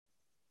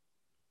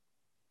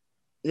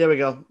There we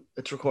go.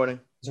 It's recording.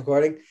 It's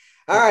recording.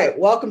 All right.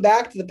 Welcome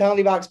back to the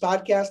Penalty Box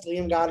Podcast.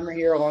 Liam Godimer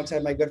here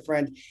alongside my good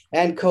friend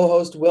and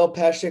co-host Will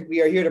Peshik.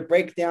 We are here to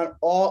break down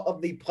all of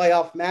the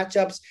playoff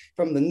matchups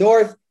from the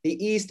North,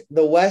 the East,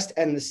 the West,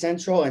 and the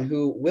Central, and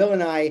who Will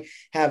and I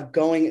have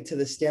going to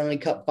the Stanley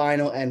Cup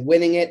final and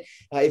winning it.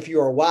 If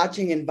you are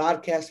watching in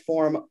podcast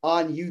form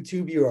on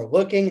YouTube, you are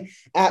looking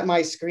at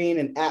my screen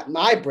and at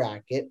my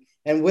bracket.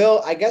 And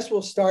Will, I guess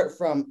we'll start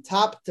from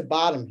top to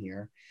bottom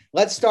here.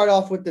 Let's start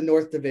off with the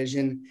North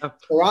Division.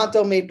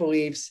 Toronto Maple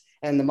Leafs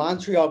and the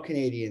Montreal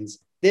Canadiens.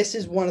 This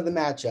is one of the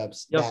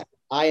matchups that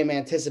I am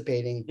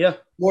anticipating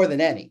more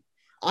than any.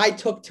 I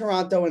took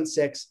Toronto in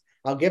 6.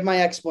 I'll give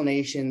my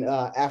explanation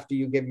after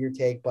you give your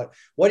take. But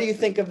what do you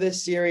think of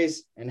this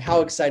series, and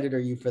how excited are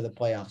you for the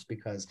playoffs?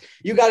 Because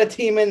you got a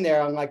team in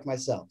there, unlike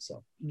myself.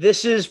 So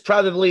this is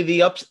probably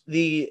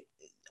the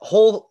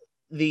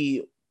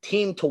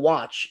team to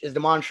watch is the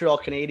Montreal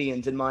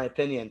Canadiens, in my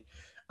opinion.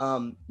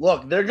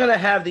 Look, they're going to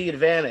have the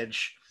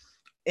advantage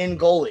in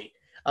goalie.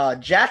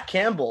 Jack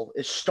Campbell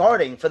is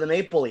starting for the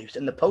Maple Leafs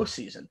in the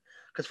postseason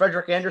because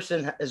Frederik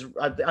Andersen is,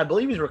 I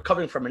believe, he's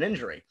recovering from an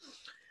injury.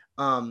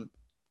 I'll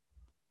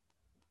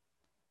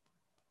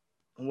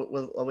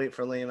wait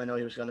for Liam. I know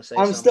he was going to say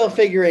I'm something. still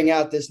figuring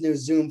out this new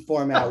Zoom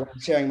format when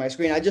I'm sharing my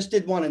screen. I just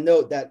did want to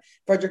note that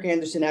Frederik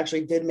Andersen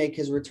actually did make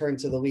his return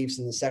to the Leafs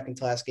in the second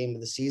to last game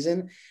of the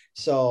season.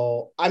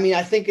 So, I mean,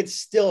 I think it's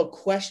still a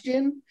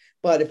question,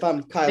 but if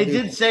I'm Kyle, they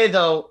did say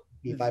though,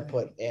 if I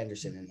put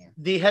Andersen in there,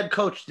 the head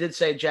coach did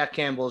say Jack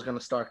Campbell is going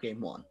to start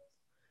game 1.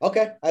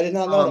 Okay, I did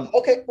not know that.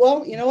 Okay,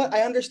 well, you know what?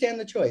 I understand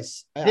the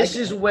choice. This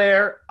is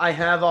where I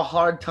have a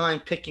hard time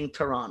picking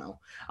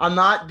Toronto. I'm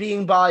not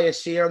being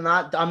biased here.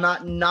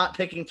 I'm not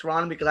picking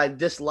Toronto because I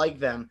dislike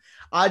them.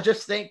 I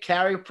just think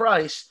Carey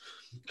Price,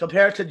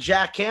 compared to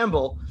Jack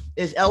Campbell,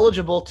 is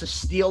eligible to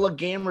steal a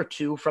game or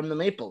two from the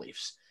Maple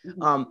Leafs.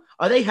 Are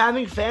they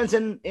having fans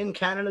in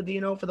Canada, do you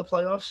know, for the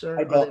playoffs? Or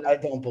I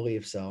don't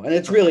believe so. And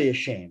it's really a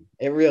shame.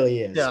 It really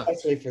is,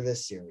 especially for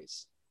this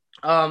series.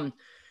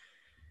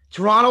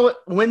 Toronto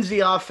wins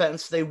the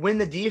offense. They win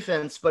the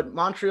defense, but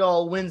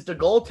Montreal wins the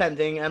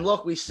goaltending. And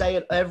look, we say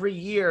it every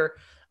year.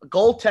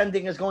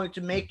 Goaltending is going to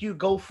make you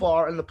go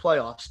far in the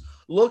playoffs.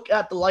 Look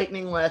at the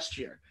Lightning last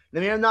year. They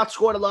may have not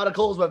scored a lot of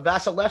goals, but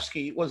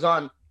Vasilevsky was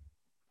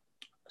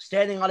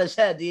standing on his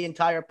head the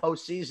entire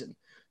postseason.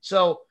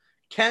 So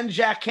can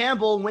Jack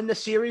Campbell win the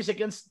series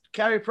against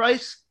Carey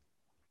Price?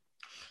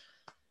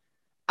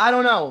 I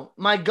don't know.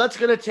 My gut's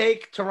going to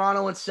take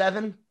Toronto in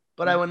 7,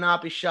 but I would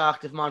not be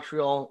shocked if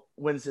Montreal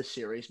wins this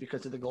series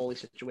because of the goalie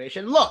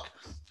situation. Look,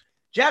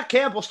 Jack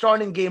Campbell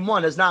starting game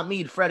 1 does not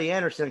mean Freddie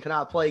Andersen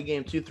cannot play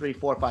game 2, 3,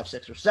 4, 5,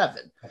 6, or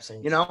 7.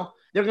 Absolutely. You know,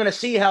 they're going to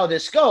see how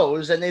this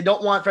goes, and they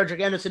don't want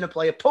Frederik Andersen to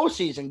play a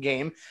postseason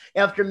game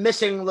after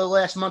missing the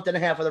last month and a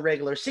half of the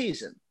regular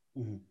season.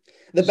 Mm-hmm.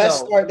 The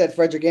best start that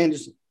Frederik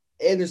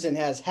Andersen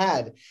has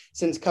had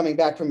since coming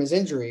back from his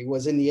injury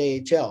was in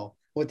the AHL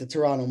with the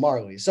Toronto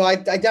Marlies. So I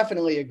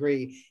definitely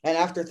agree. And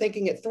after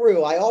thinking it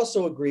through, I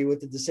also agree with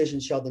the decision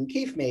Sheldon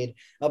Keefe made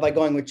by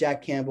going with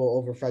Jack Campbell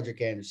over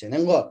Frederik Andersen.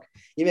 And look,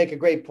 you make a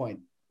great point.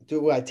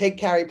 Do I take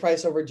Carey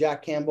Price over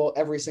Jack Campbell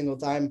every single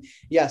time?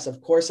 Yes,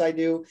 of course I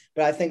do.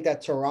 But I think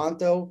that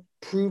Toronto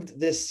proved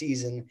this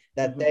season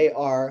that they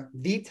are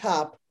the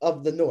top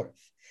of the North.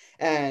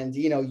 And,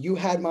 you know, you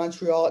had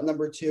Montreal at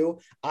number 2.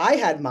 I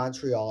had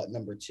Montreal at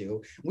number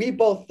 2. We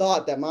both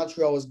thought that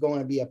Montreal was going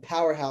to be a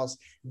powerhouse.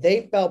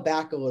 They fell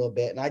back a little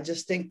bit. And I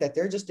just think that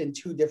they're just in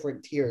 2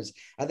 different tiers.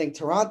 I think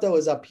Toronto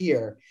is up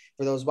here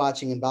for those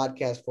watching in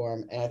podcast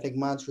form. And I think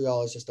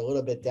Montreal is just a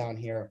little bit down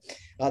here.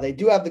 They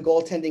do have the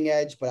goaltending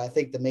edge, but I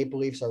think the Maple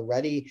Leafs are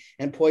ready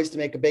and poised to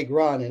make a big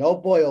run. And oh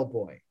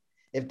boy,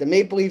 if the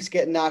Maple Leafs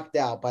get knocked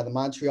out by the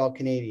Montreal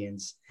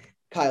Canadiens,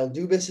 Kyle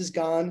Dubas is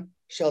gone.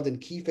 Sheldon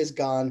Keefe is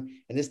gone,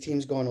 and this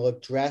team's going to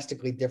look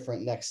drastically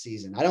different next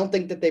season. I don't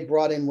think that they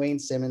brought in Wayne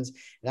Simmons,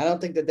 and I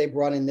don't think that they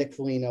brought in Nick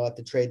Foligno at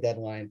the trade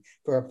deadline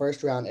for a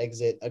first-round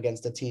exit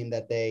against a team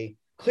that they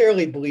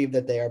clearly believe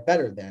that they are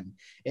better than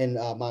in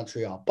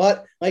Montreal.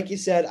 But like you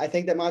said, I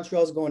think that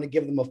Montreal is going to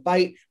give them a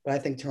fight, but I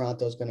think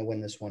Toronto is going to win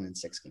this one in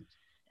 6 games.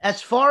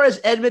 As far as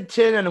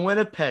Edmonton and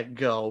Winnipeg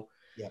go,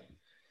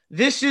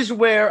 this is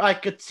where I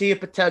could see a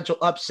potential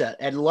upset.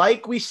 And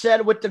like we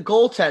said with the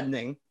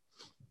goaltending,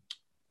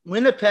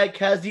 Winnipeg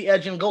has the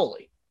edge in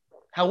goalie.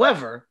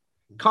 However,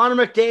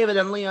 Connor McDavid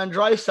and Leon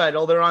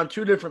Draisaitl, they're on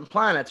 2 different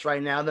planets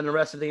right now than the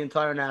rest of the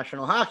entire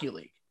National Hockey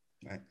League.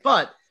 Right.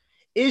 But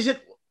is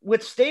it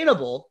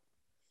withstandable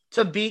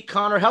to beat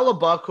Connor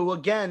Hellebuck, who,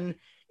 again,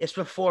 is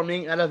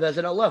performing at a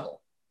Vezina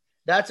level?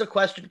 That's a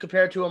question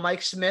compared to a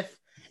Mike Smith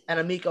and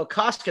a Mikko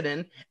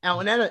Koskinen out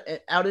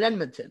in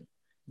Edmonton.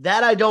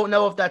 That I don't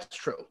know if that's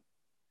true.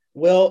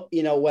 Well,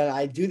 when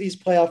I do these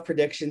playoff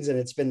predictions, and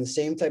it's been the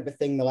same type of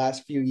thing the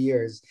last few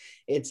years,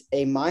 it's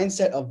a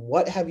mindset of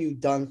what have you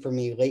done for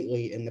me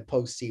lately in the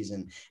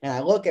postseason? And I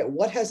look at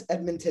what has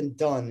Edmonton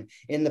done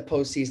in the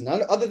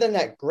postseason. Other than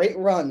that great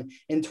run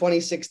in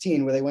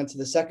 2016 where they went to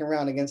the second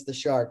round against the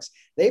Sharks,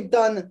 they've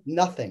done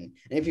nothing.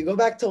 And if you go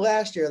back to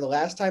last year, the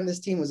last time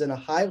this team was in a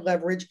high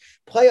leverage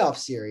playoff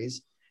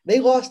series, they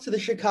lost to the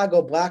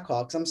Chicago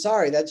Blackhawks. I'm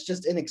sorry, that's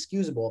just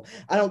inexcusable.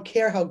 I don't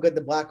care how good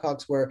the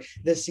Blackhawks were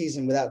this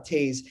season without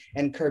Taves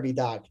and Kirby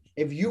Dach.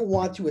 If you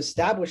want to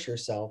establish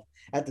yourself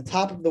at the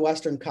top of the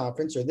Western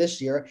Conference, or this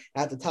year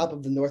at the top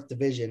of the North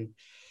Division,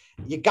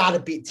 you got to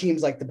beat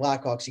teams like the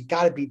Blackhawks. You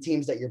got to beat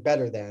teams that you're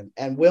better than.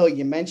 And Will,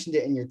 you mentioned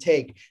it in your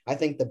take. I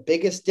think the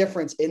biggest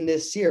difference in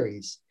this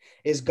series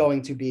is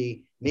going to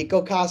be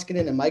Mikko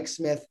Koskinen and Mike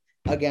Smith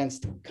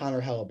against Connor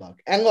Hellebuck.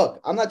 And look,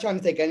 I'm not trying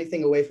to take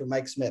anything away from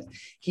Mike Smith.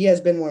 He has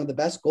been one of the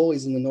best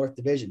goalies in the North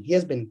Division. He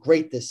has been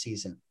great this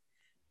season.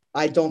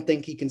 I don't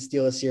think he can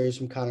steal a series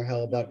from Connor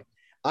Hellebuck.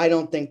 I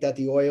don't think that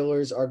the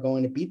Oilers are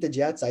going to beat the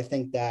Jets. I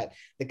think that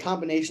the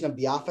combination of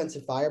the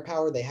offensive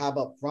firepower they have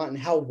up front and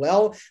how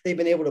well they've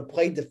been able to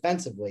play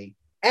defensively,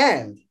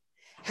 and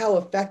how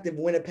effective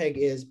Winnipeg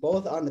is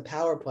both on the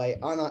power play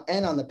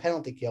and on the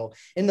penalty kill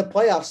in the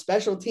playoffs,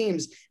 special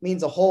teams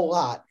means a whole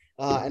lot.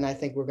 And I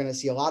think we're going to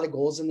see a lot of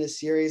goals in this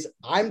series.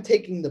 I'm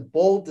taking the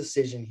bold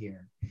decision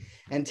here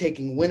and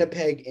taking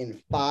Winnipeg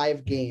in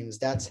 5 games.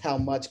 That's how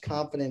much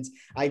confidence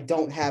I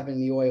don't have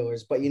in the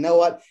Oilers. But you know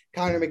what?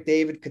 Connor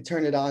McDavid could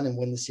turn it on and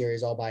win the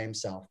series all by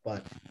himself.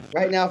 But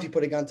right now, if you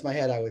put a gun to my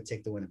head, I would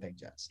take the Winnipeg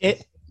Jets.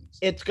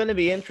 It's going to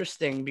be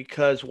interesting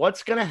because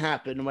what's going to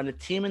happen when a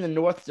team in the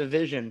North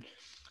Division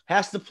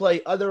has to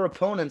play other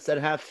opponents that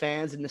have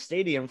fans in the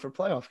stadium for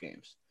playoff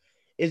games?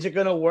 Is it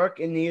going to work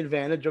in the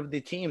advantage of the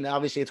team? Now,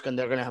 obviously,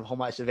 they're going to have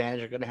home ice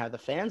advantage. They're going to have the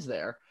fans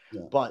there.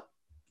 Yeah. But,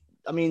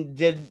 I mean,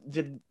 did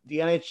the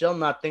NHL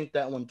not think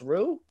that one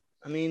through?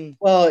 I mean,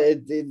 well,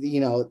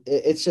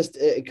 it's just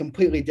a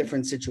completely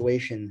different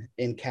situation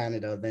in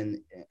Canada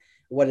than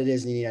what it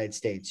is in the United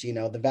States.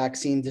 The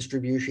vaccine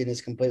distribution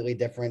is completely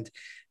different.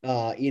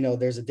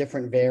 There's a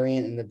different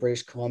variant in the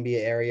British Columbia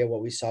area,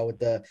 what we saw with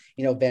the,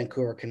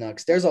 Vancouver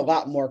Canucks. There's a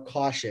lot more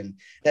caution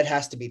that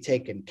has to be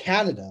taken.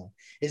 Canada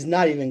is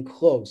not even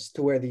close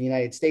to where the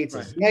United States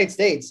is. Right. The United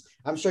States,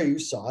 I'm sure you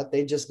saw it.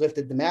 They just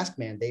lifted the mask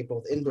mandate,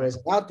 both indoors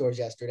and outdoors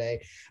yesterday.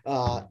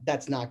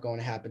 That's not going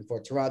to happen for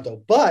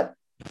Toronto. But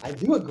I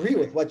do agree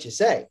with what you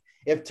say.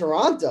 If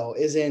Toronto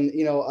is in,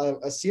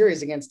 a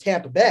series against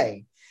Tampa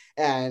Bay,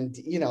 and,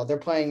 they're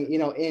playing,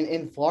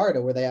 in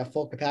Florida where they have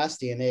full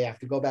capacity and they have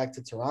to go back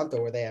to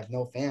Toronto where they have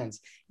no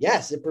fans.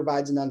 Yes, it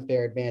provides an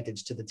unfair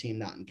advantage to the team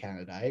not in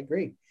Canada. I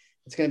agree.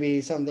 It's going to be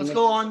something. Let's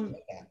go on.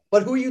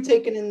 But who are you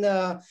taking in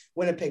the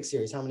Winnipeg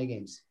series? How many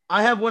games?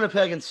 I have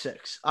Winnipeg in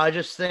 6. I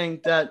just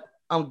think that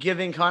I'm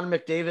giving Connor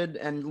McDavid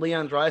and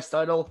Leon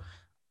Draisaitl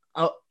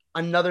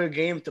another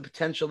game to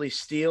potentially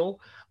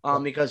steal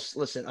because,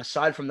 listen,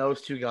 aside from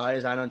those 2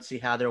 guys, I don't see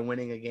how they're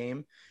winning a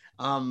game.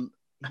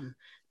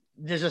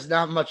 There's just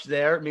not much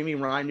there. Maybe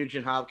Ryan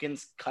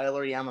Nugent-Hopkins,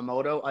 Kyler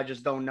Yamamoto. I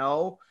just don't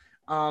know.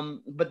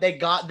 But they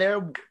got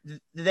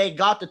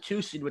the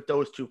 2 seed with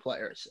those 2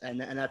 players,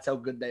 and that's how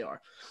good they are.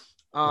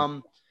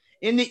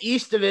 In the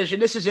East Division,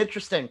 this is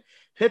interesting.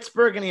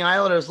 Pittsburgh and the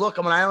Islanders. Look,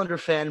 I'm an Islander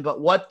fan, but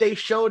what they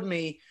showed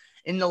me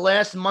in the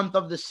last month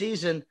of the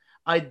season,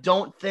 I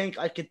don't think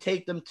I could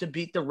take them to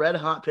beat the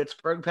red-hot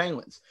Pittsburgh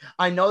Penguins.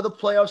 I know the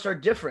playoffs are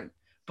different,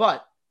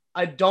 but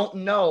I don't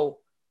know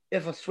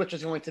if a switch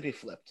is going to be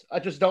flipped. I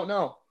just don't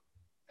know.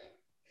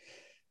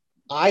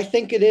 I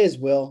think it is,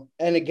 Will.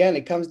 And again,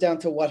 it comes down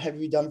to what have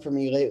you done for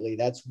me lately?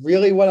 That's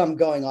really what I'm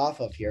going off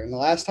of here. And the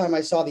last time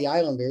I saw the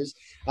Islanders,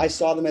 I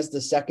saw them as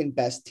the second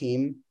best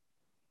team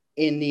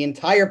in the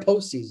entire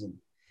postseason.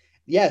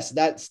 Yes,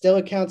 that still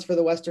accounts for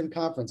the Western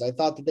Conference. I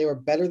thought that they were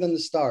better than the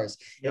Stars.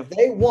 Yep. If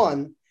they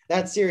won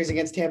that series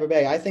against Tampa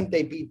Bay, I think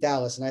they beat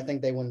Dallas, and I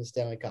think they win the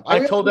Stanley Cup.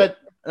 I told that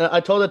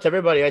to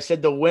everybody. I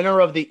said the winner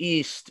of the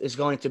East is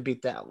going to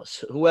beat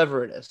Dallas,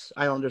 whoever it is,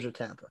 Islanders or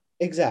Tampa.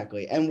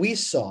 Exactly. And we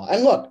saw,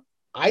 and look,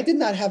 I did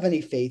not have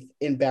any faith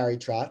in Barry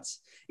Trotz,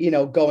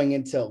 going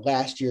into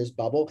last year's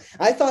bubble.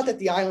 I thought that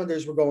the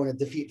Islanders were going to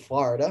defeat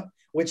Florida,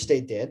 which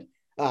they did.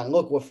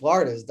 Look what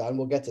Florida has done.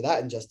 We'll get to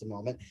that in just a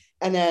moment.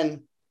 And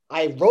then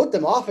I wrote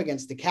them off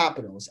against the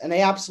Capitals, and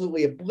they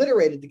absolutely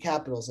obliterated the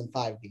Capitals in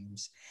 5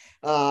 games.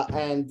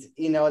 And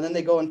then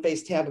they go and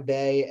face Tampa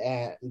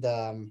Bay,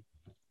 and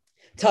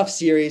tough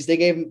series. They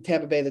gave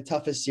Tampa Bay the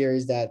toughest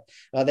series that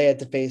they had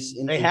to face.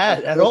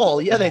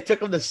 Yeah, they took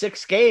them to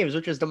 6 games,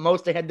 which is the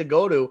most they had to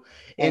go to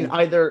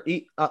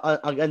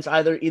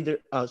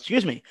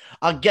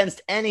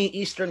against any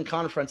Eastern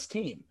Conference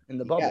team in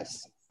the bubble.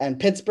 Yes, and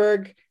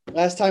Pittsburgh.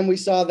 Last time we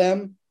saw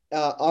them,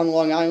 on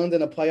Long Island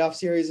in a playoff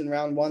series in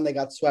round one. They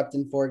got swept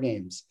in 4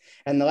 games.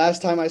 And the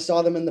last time I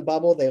saw them in the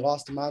bubble, they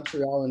lost to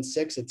Montreal in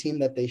 6, a team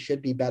that they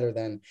should be better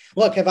than.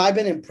 Look, have I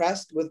been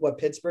impressed with what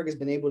Pittsburgh has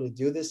been able to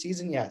do this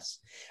season? Yes.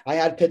 I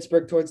had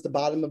Pittsburgh towards the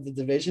bottom of the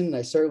division, and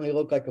I certainly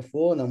look like a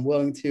fool, and I'm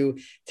willing to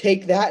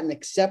take that and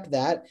accept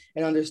that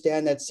and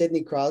understand that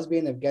Sidney Crosby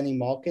and Evgeny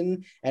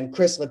Malkin and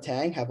Chris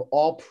Letang have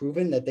all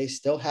proven that they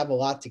still have a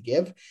lot to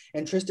give.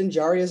 And Tristan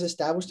Jarry has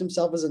established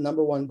himself as a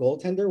number 1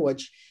 goaltender,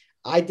 which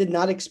I did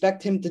not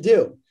expect him to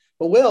do.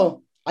 But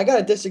Will, I got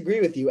to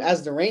disagree with you.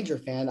 As the Ranger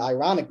fan,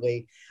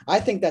 ironically, I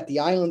think that the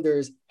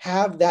Islanders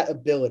have that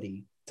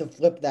ability to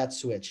flip that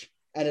switch,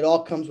 and it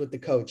all comes with the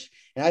coach.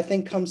 And I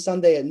think come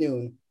Sunday at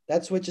noon,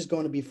 that switch is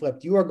going to be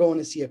flipped. You are going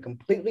to see a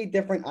completely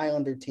different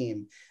Islander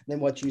team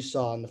than what you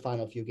saw in the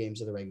final few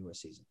games of the regular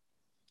season.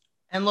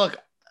 And look,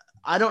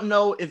 I don't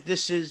know if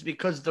this is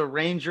because the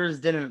Rangers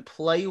didn't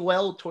play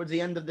well towards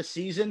the end of the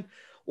season,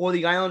 or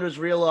the Islanders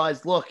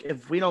realized, look,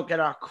 if we don't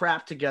get our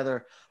crap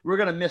together, we're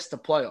going to miss the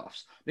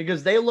playoffs,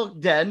 because they looked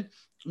dead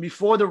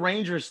before the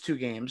Rangers 2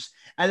 games.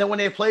 And then when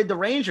they played the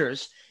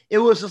Rangers, it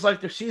was just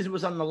like their season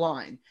was on the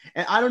line.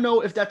 And I don't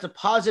know if that's a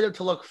positive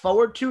to look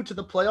forward to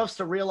the playoffs,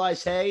 to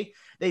realize, hey,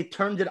 they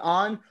turned it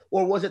on,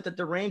 or was it that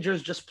the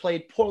Rangers just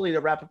played poorly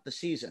to wrap up the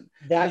season?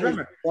 That is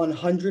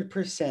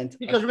 100%.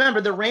 Because remember,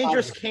 the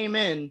Rangers came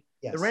in,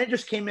 yes. The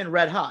Rangers came in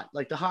red hot,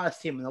 like the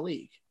hottest team in the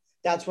league.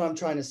 That's what I'm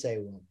trying to say,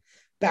 Will.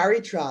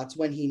 Barry Trotz,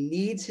 when he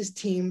needs his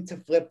team to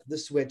flip the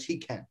switch, he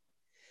can.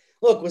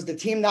 Look, was the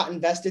team not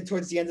invested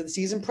towards the end of the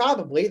season?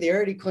 Probably. They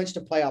already clinched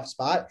a playoff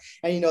spot.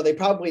 And, they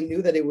probably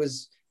knew that it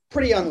was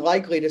pretty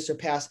unlikely to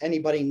surpass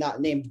anybody not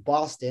named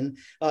Boston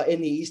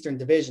in the Eastern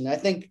Division. I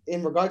think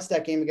in regards to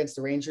that game against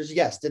the Rangers,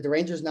 yes, did the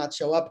Rangers not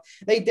show up?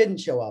 They didn't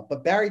show up,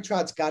 but Barry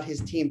Trotz got his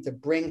team to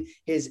bring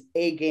his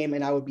A game,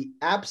 and I would be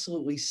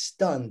absolutely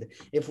stunned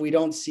if we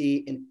don't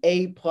see an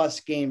A-plus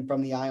game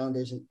from the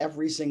Islanders in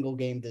every single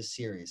game this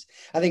series.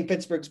 I think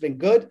Pittsburgh's been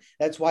good.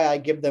 That's why I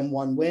give them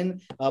 1 win,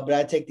 but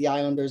I take the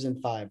Islanders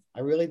in 5. I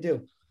really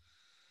do.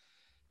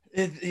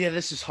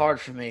 This is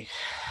hard for me.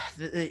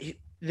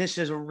 This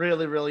is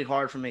really, really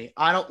hard for me.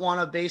 I don't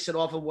want to base it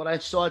off of what I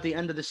saw at the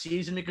end of the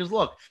season, because,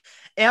 look,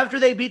 after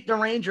they beat the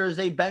Rangers,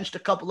 they benched a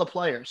couple of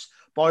players.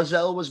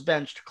 Barzell was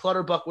benched.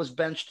 Clutterbuck was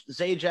benched.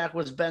 Zajac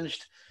was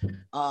benched.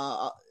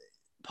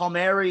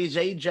 Palmieri,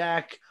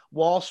 Zajac,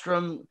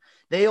 Wahlstrom,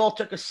 they all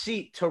took a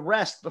seat to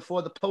rest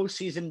before the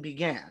postseason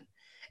began.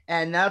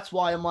 And that's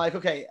why I'm like,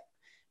 okay,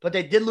 but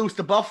they did lose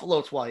to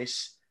Buffalo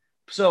twice.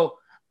 So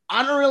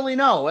I don't really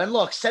know. And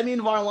look,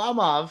 Semyon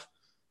Varlamov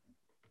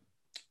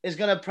is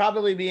going to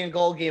probably be in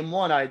goal game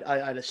 1,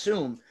 I'd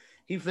assume.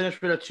 He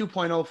finished with a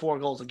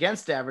 2.04 goals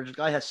against average. The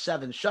guy has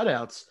 7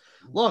 shutouts.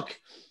 Look,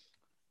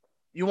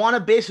 you want to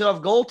base it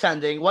off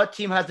goaltending. What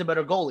team has the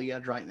better goalie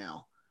edge right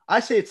now?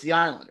 I say it's the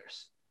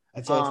Islanders.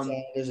 I'd say it's the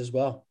Islanders as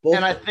well.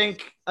 And I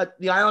think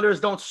the Islanders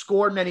don't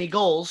score many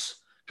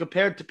goals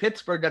compared to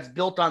Pittsburgh, that's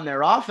built on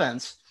their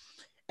offense.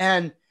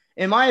 And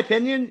in my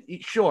opinion,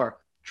 sure,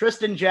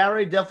 Tristan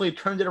Jarry definitely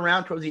turned it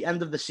around towards the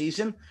end of the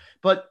season,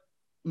 but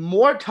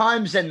more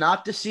times than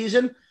not this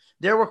season,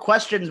 there were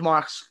question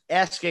marks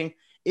asking,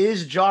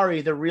 is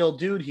Jarry the real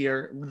dude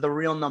here, the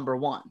real number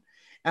 1?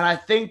 And I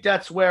think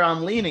that's where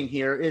I'm leaning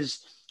here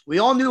is we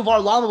all knew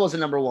Varlamov was the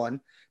number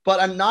 1,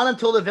 but not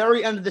until the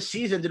very end of the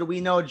season did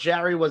we know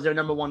Jarry was their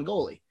number 1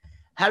 goalie.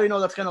 How do we know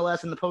that's going to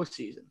last in the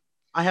postseason?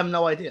 I have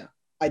no idea.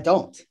 I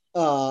don't.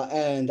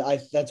 And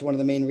that's one of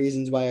the main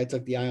reasons why I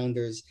took the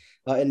Islanders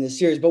in this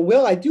series. But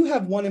Will, I do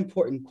have one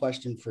important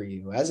question for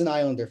you. As an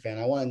Islander fan,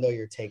 I want to know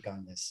your take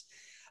on this.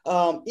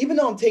 Even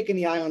though I'm taking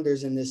the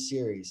Islanders in this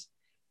series,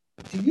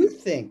 do you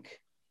think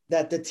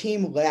that the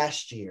team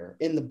last year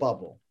in the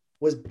bubble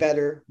was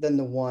better than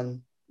the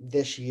one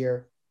this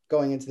year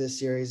going into this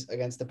series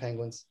against the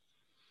Penguins?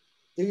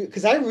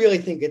 Because I really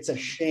think it's a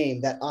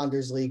shame that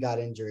Anders Lee got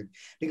injured.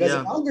 Because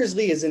if Anders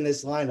Lee is in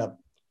this lineup,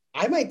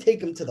 I might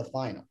take him to the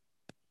final.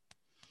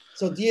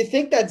 So do you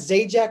think that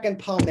Zajac and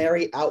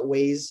Palmieri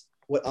outweighs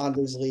what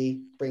Anders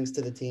Lee brings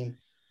to the team?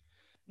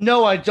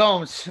 No, I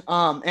don't.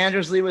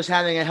 Anders Lee was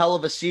having a hell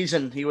of a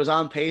season. He was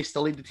on pace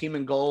to lead the team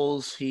in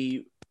goals.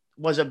 He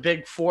was a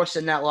big force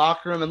in that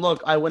locker room. And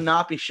look, I would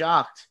not be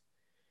shocked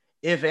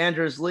if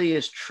Anders Lee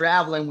is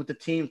traveling with the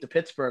team to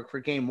Pittsburgh for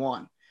game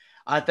 1.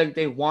 I think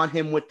they want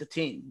him with the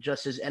team.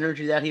 Just his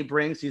energy that he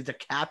brings. He's the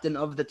captain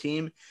of the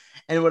team.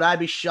 And would I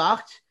be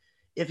shocked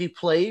if he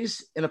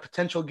plays in a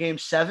potential game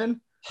 7?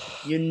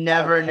 You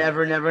never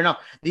know.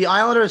 The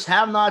Islanders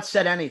have not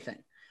said anything.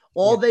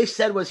 All they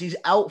said was he's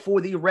out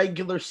for the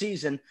regular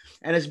season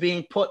and is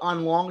being put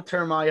on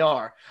long-term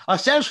IR.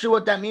 Essentially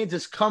what that means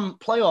is come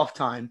playoff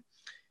time,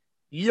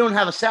 you don't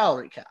have a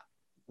salary cap.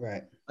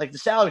 Right. Like the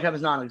salary cap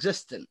is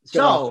non-existent.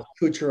 So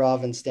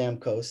Kucherov and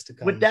Stamkos to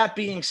come. With that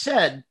being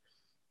said,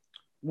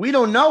 we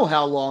don't know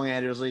how long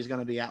Anders Lee is going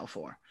to be out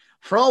for.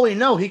 For all we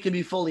know, he could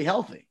be fully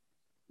healthy.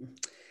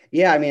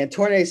 Yeah, I mean, a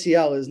torn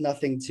ACL is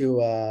nothing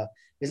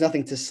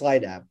to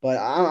slight at. But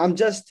I'm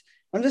just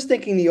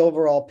thinking the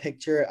overall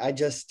picture.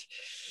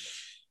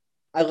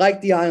 I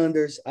like the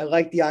Islanders. I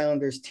like the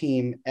Islanders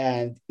team.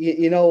 And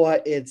you know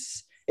what?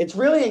 It's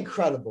really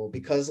incredible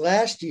because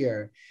last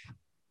year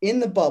in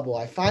the bubble,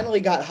 I finally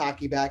got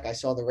hockey back. I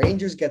saw the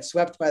Rangers get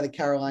swept by the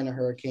Carolina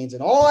Hurricanes.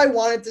 And all I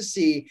wanted to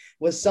see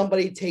was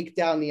somebody take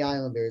down the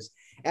Islanders.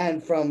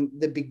 And from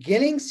the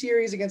beginning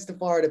series against the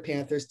Florida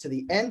Panthers to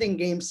the ending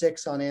game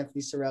 6 on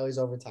Anthony Cirelli's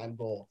overtime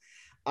goal,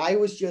 I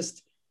was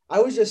just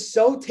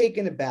so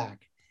taken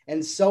aback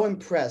and so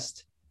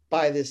impressed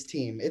by this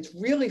team. It's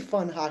really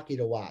fun hockey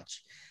to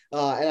watch.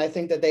 And I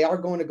think that they are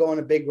going to go on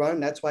a big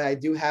run. That's why I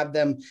do have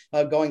them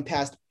going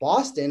past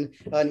Boston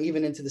and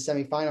even into the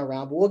semifinal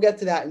round. But we'll get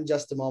to that in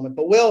just a moment.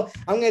 But Will,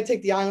 I'm going to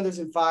take the Islanders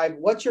in 5.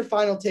 What's your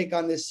final take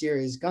on this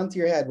series? Gun to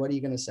your head. What are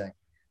you going to say?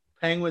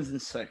 Penguins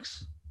in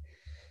 6.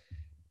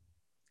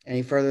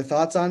 Any further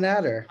thoughts on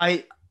that? Or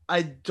I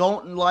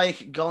don't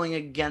like going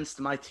against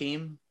my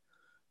team,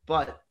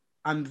 but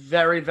I'm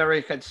very,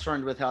 very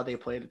concerned with how they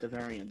played at the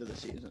very end of the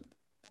season.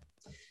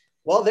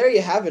 Well, there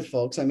you have it,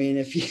 folks. I mean,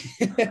 if you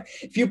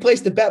if you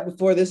placed a bet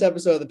before this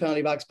episode of the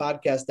Penalty Box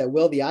Podcast that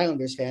Will, the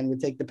Islanders fan, would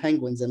take the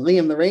Penguins and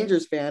Liam, the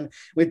Rangers fan,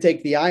 would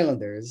take the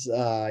Islanders,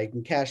 you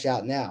can cash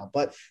out now.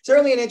 But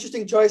certainly an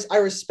interesting choice. I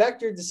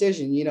respect your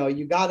decision. You know,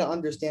 you got to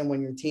understand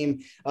when your team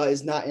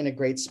is not in a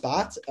great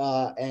spot,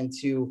 and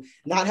to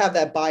not have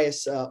that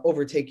bias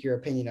overtake your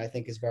opinion, I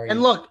think is very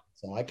important. Look,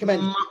 so I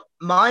commend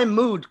my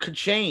mood could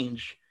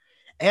change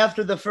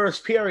after the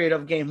first period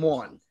of game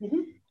 1.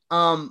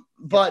 Mm-hmm.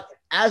 But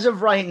as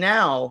of right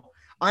now,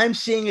 I'm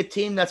seeing a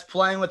team that's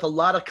playing with a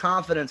lot of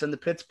confidence in the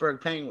Pittsburgh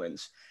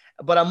Penguins.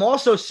 But I'm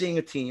also seeing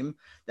a team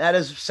that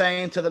is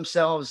saying to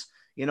themselves,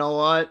 you know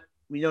what?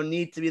 We don't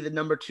need to be the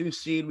number 2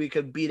 seed. We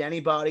could beat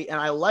anybody. And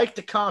I like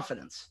the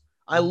confidence.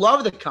 I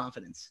love the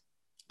confidence.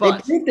 But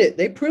they proved it.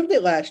 They proved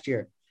it last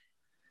year.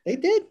 They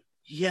did.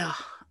 Yeah.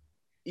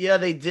 Yeah,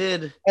 they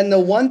did. And the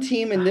one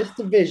team in this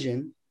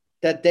division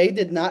that they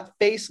did not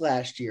face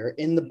last year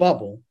in the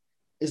bubble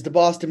is the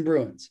Boston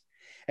Bruins.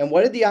 And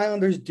what did the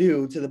Islanders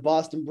do to the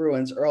Boston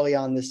Bruins early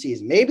on this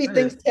season? Maybe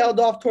things tailed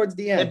off towards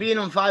the end. They beat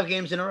them 5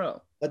 games in a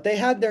row. But they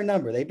had their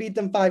number. They beat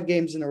them 5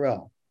 games in a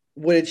row.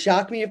 Would it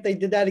shock me if they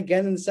did that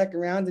again in the second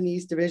round in the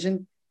East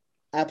Division?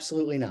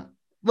 Absolutely not.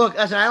 Look,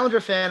 as an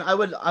Islander fan,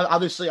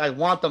 I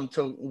want them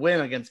to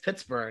win against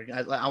Pittsburgh.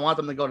 I want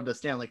them to go to the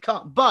Stanley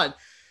Cup. But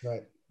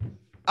right.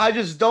 I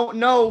just don't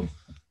know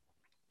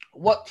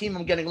what team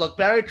I'm getting. Look,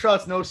 Barry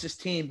Trotz knows his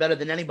team better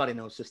than anybody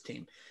knows his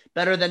team.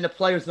 Better than the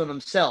players know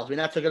themselves. I mean,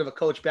 that's how good of a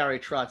coach Barry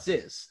Trotz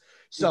is.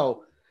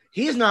 So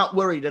he's not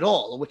worried at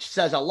all, which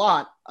says a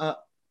lot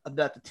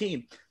about the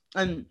team.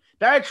 And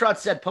Barry Trotz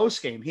said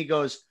post-game, he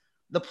goes,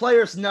 the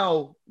players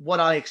know what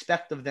I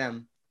expect of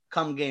them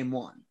come game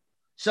 1.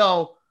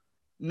 So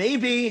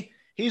maybe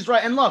he's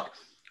right. And look,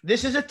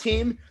 this is a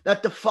team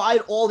that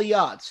defied all the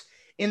odds.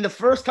 In the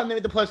first time they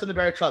made the playoffs under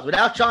Barry Trotz,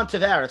 without John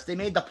Tavares, they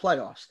made the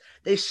playoffs.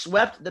 They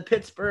swept the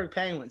Pittsburgh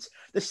Penguins.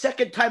 The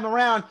second time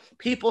around,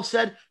 people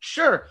said,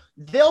 sure,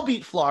 they'll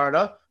beat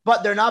Florida,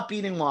 but they're not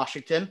beating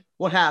Washington.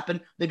 What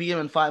happened? They beat them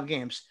in 5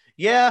 games.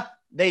 Yeah,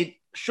 they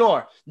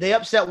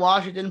upset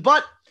Washington,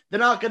 but they're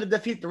not going to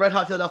defeat the Red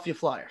Hot Philadelphia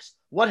Flyers.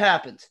 What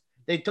happened?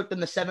 They took them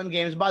to 7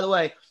 games. By the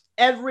way,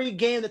 every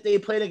game that they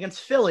played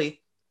against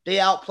Philly, they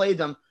outplayed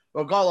them,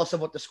 regardless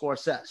of what the score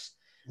says.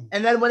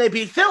 And then when they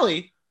beat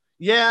Philly,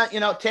 yeah, you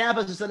know,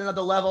 Tampa's just at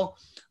another level.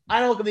 I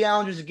don't look at the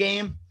Islanders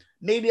game.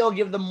 Maybe I'll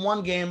give them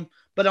 1 game,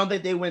 but I don't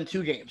think they win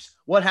 2 games.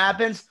 What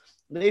happens?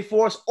 They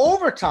force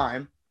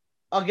overtime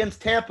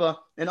against Tampa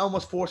and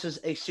almost forces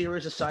a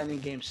series assigning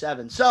game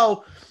 7.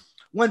 So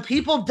when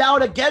people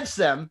doubt against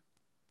them,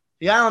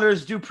 the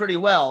Islanders do pretty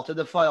well to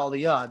defy all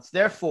the odds.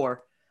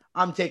 Therefore,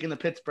 I'm taking the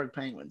Pittsburgh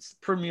Penguins.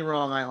 Prove me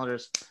wrong,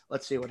 Islanders.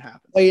 Let's see what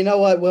happens. Well, you know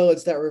what, Will?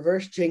 It's that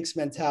reverse jinx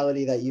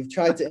mentality that you've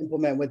tried to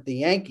implement with the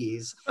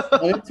Yankees.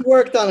 And it's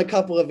worked on a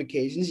couple of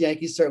occasions.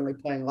 Yankees certainly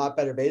playing a lot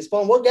better baseball.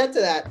 And we'll get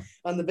to that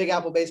on the Big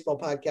Apple Baseball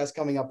podcast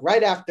coming up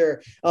right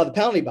after the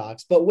penalty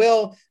box. But,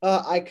 Will,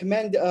 I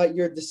commend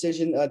your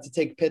decision to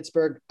take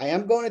Pittsburgh. I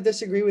am going to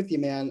disagree with you,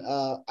 man.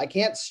 I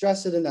can't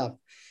stress it enough.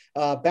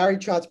 Barry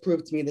Trotz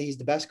proved to me that he's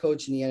the best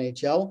coach in the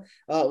NHL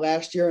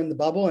last year in the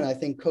bubble, and I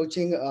think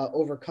coaching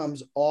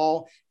overcomes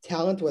all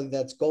talent, whether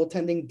that's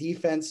goaltending,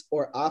 defense,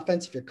 or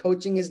offense. If your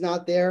coaching is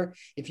not there,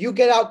 if you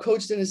get out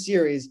coached in a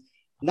series,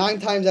 9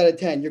 times out of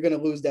 10, you're going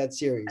to lose that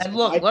series. And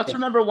look, let's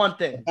remember one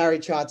thing. Barry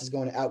Trotz is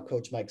going to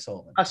outcoach Mike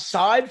Sullivan.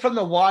 Aside from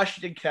the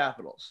Washington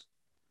Capitals,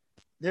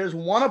 there's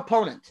one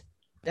opponent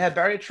that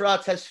Barry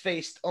Trotz has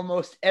faced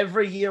almost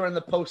every year in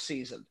the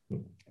postseason.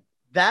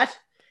 That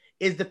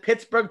is the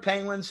Pittsburgh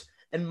Penguins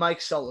and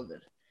Mike Sullivan.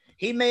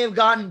 He may have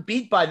gotten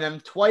beat by them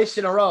 2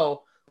 in a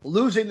row,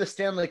 losing the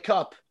Stanley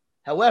Cup.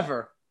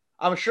 However,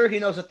 I'm sure he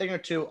knows a thing or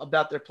two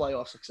about their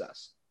playoff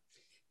success.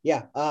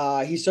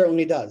 Yeah, he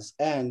certainly does.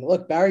 And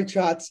look, Barry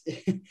Trotz,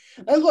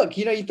 and look,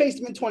 you know, you faced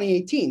him in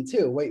 2018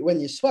 too, when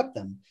you swept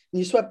them.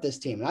 You swept this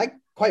team. And I,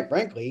 quite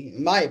frankly,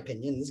 in my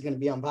opinion, this is going to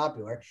be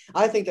unpopular,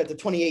 I think that the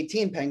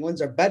 2018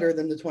 Penguins are better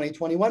than the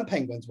 2021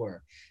 Penguins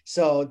were.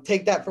 So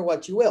take that for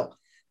what you will.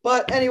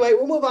 But anyway,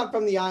 we'll move on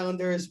from the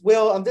Islanders.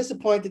 Will, I'm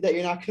disappointed that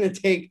you're not going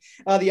to take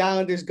the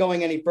Islanders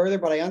going any further,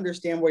 but I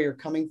understand where you're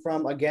coming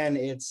from. Again,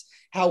 it's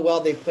how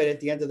well they played at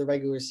the end of the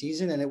regular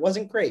season, and it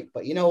wasn't great.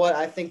 But you know what?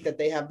 I think that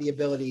they have the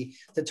ability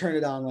to turn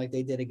it on like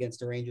they did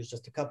against the Rangers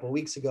just a couple of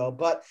weeks ago.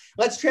 But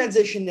let's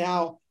transition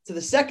now to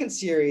the second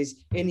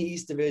series in the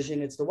East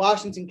Division. It's the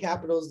Washington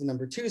Capitals, the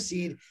number 2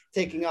 seed,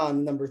 taking on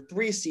the number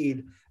 3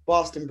 seed,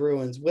 Boston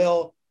Bruins.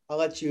 Will, I'll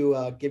let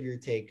you give your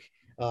take.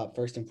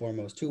 First and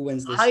foremost, who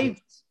wins this series?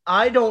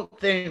 I don't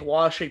think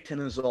Washington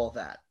is all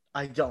that.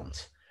 I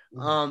don't.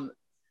 Mm-hmm.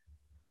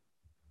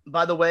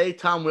 By the way,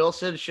 Tom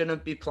Wilson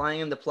shouldn't be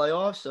playing in the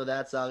playoffs, so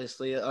that's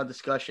obviously a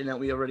discussion that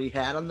we already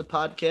had on the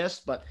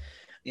podcast. But,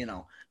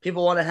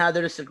 people want to have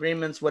their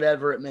disagreements,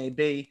 whatever it may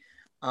be.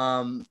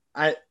 I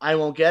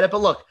won't get it.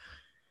 But look,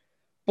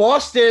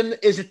 Boston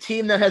is a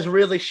team that has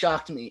really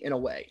shocked me in a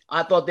way.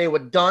 I thought they were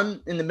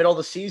done in the middle of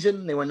the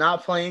season. They were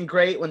not playing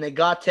great. When they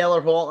got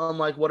Taylor Hall, I'm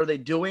like, what are they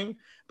doing?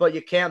 But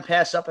you can't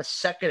pass up a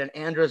second at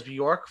Andres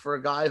Bjork for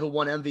a guy who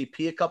won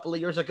MVP a couple of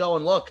years ago.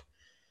 And look,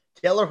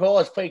 Taylor Hall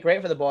has played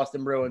great for the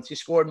Boston Bruins. He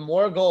scored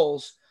more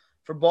goals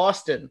for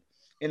Boston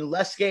in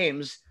less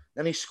games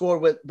than he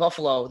scored with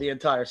Buffalo the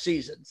entire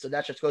season. So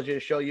that just goes to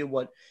show you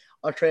what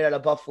a trade out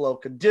of Buffalo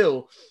could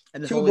do.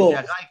 And two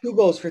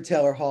goals for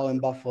Taylor Hall in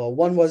Buffalo.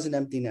 One was an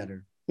empty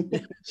netter.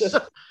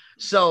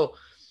 so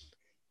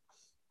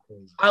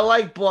I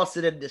like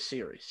Boston in this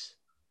series.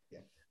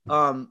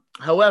 Yeah.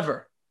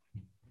 However,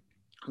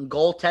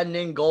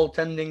 goaltending.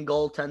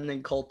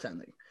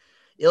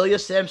 Ilya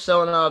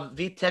Samsonov,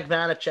 Vitek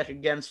Vanacek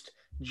against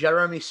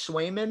Jeremy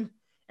Swayman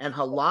and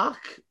Halak.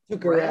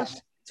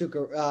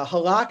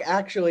 Halak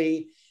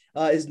actually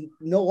is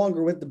no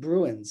longer with the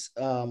Bruins.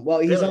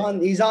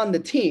 He's on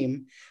the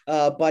team,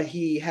 but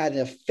he had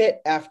a fit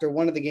after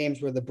one of the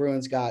games where the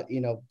Bruins got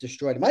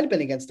destroyed. It might have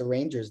been against the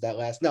Rangers that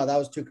was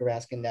Tuukka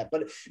Rask in that,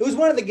 but it was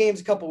one of the games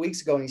a couple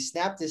weeks ago, and he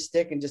snapped his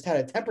stick and just had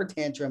a temper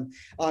tantrum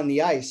on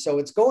the ice. So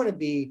it's going to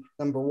be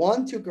number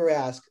 1 Tuukka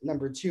Rask,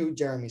 number 2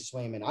 Jeremy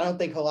Swayman. I don't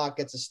think Halak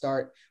gets a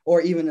start or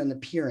even an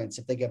appearance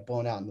if they get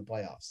blown out in the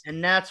playoffs.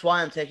 And that's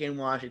why I'm taking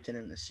Washington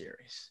in this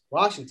series.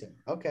 Washington,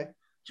 okay.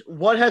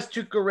 What has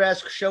Tuukka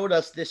Rask showed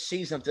us this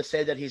season to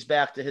say that he's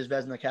back to his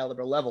Vezina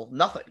caliber level?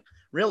 Nothing,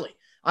 really.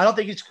 I don't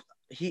think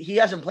he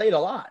hasn't played a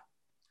lot.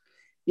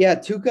 Yeah,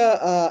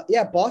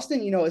 Tuukka,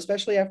 Boston,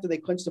 especially after they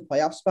clinched the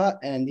playoff spot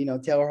and,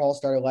 Taylor Hall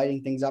started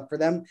lighting things up for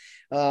them.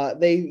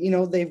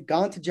 They've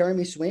gone to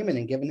Jeremy Swayman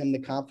and given him the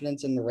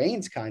confidence in the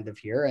reins kind of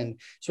here. And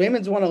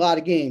Swayman's won a lot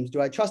of games.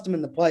 Do I trust him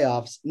in the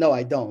playoffs? No,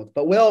 I don't.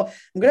 But Will,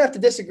 I'm going to have to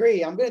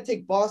disagree. I'm going to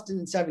take Boston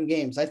in 7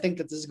 games. I think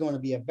that this is going to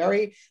be a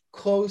very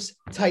close,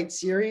 tight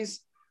series.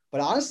 But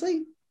honestly,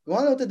 you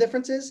want to know what the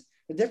difference is?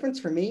 The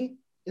difference for me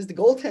is the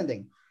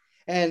goaltending.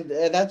 And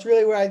that's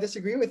really where I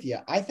disagree with you.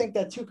 I think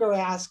that Tuukka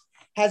Rask,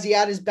 has he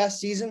had his best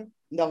season?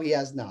 No, he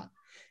has not.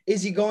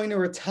 Is he going to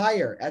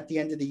retire at the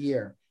end of the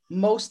year?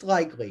 Most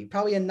likely.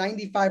 Probably a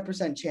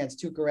 95% chance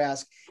Tuukka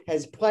Rask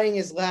is playing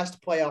his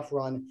last playoff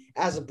run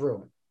as a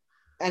Bruin.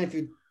 And if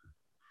you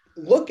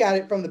look at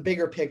it from the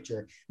bigger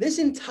picture, this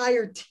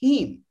entire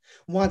team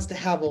wants to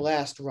have a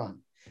last run.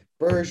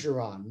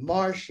 Bergeron,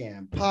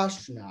 Marchand,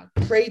 Pastrnak,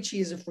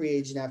 Krejci is a free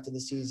agent after the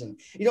season.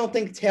 You don't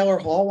think Taylor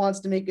Hall wants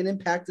to make an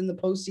impact in the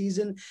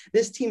postseason?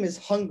 This team is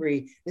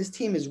hungry. This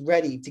team is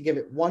ready to give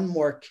it one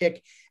more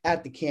kick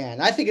at the can.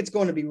 I think it's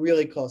going to be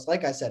really close.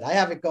 Like I said, I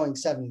have it going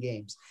 7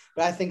 games,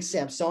 but I think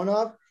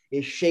Samsonov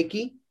is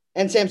shaky.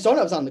 And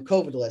Samsonov's on the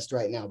COVID list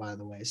right now, by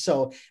the way.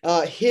 So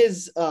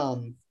his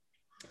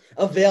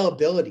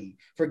availability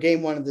for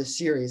game 1 of this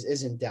series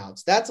is in doubt.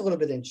 So that's a little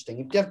bit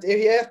interesting. If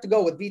you have to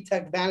go with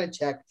Vitek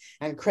Vanacek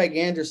and Craig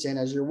Anderson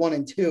as your 1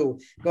 and 2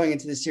 going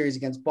into the series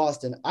against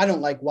Boston, I don't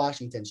like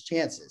Washington's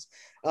chances.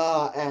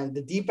 And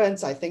the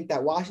defense, I think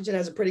that Washington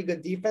has a pretty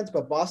good defense,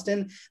 but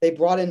Boston, they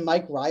brought in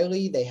Mike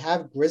Riley. They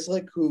have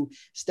Grzelcyk, who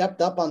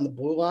stepped up on the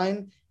blue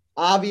line.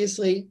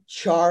 Obviously,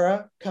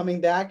 Chara coming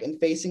back and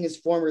facing his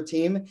former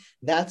team,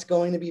 that's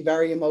going to be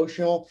very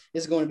emotional.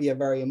 It's going to be a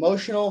very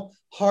emotional,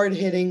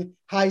 hard-hitting,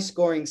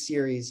 high-scoring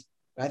series.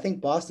 But I think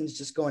Boston's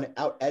just going to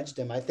out-edge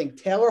them. I think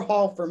Taylor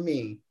Hall, for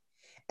me,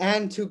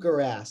 and Tuukka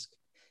Rask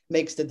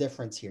makes the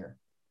difference here.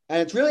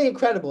 And it's really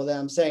incredible that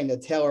I'm saying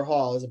that Taylor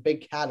Hall is a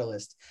big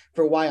catalyst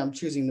for why I'm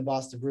choosing the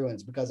Boston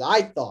Bruins, because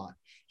I thought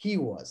he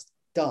was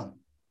done.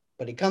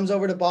 But he comes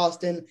over to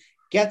Boston,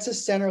 gets a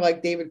center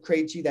like David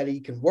Krejci that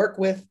he can work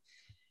with,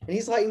 and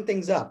he's lighting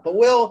things up. But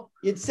Will,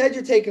 you said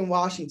you're taking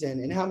Washington,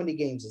 and how many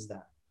games is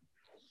that?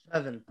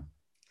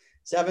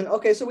 7.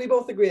 Okay, so we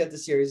both agree that the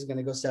series is going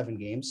to go 7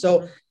 games.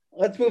 So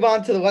let's move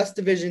on to the West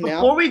Division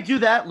now. Before we do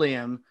that,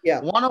 Liam,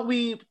 why don't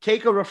we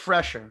take a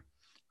refresher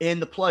in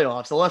the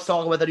playoffs? So let's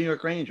talk about the New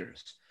York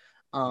Rangers.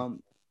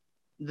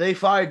 They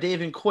fired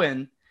David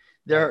Quinn.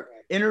 They're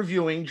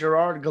interviewing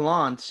Gerard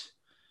Gallant.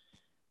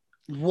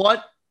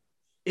 What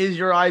is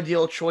your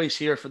ideal choice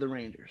here for the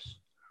Rangers?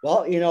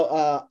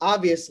 Well,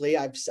 obviously,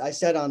 I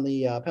said on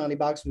the penalty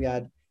box we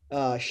had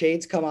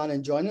Shades come on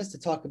and join us to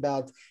talk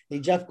about the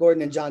Jeff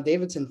Gordon and John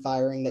Davidson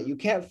firing, that you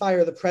can't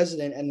fire the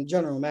president and the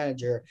general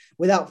manager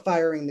without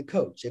firing the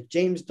coach. If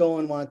James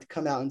Dolan wanted to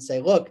come out and say,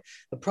 look,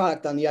 the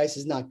product on the ice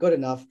is not good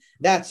enough,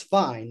 that's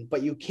fine.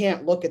 But you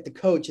can't look at the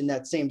coach in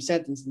that same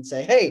sentence and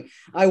say, hey,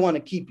 I want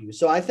to keep you.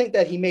 So I think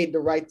that he made the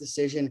right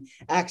decision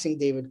axing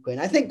David Quinn.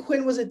 I think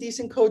Quinn was a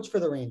decent coach for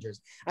the Rangers.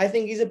 I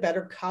think he's a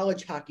better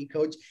college hockey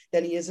coach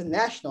than he is a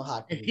national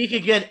hockey coach. He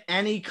could get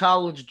any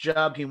college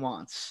job he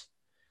wants.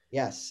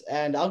 Yes,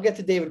 and I'll get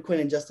to David Quinn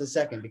in just a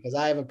second because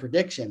I have a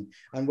prediction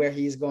on where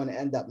he's going to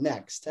end up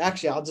next.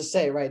 Actually, I'll just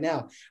say it right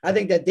now. I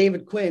think that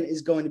David Quinn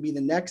is going to be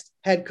the next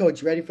head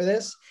coach. Ready for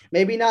this?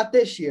 Maybe not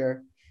this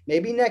year,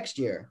 maybe next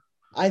year.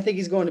 I think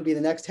he's going to be the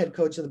next head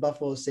coach of the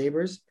Buffalo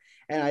Sabres,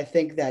 and I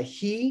think that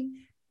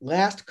he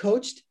last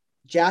coached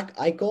Jack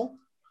Eichel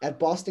at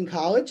Boston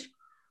College,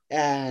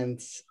 and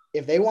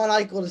if they want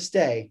Eichel to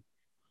stay,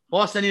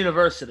 Boston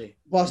University,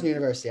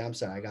 I'm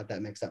sorry, I got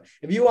that mixed up.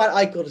 If you want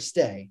Eichel to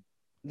stay,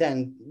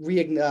 then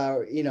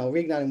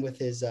reignite him with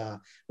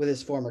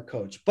his former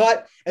coach.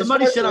 But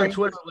somebody said on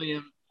Twitter,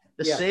 Liam,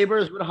 the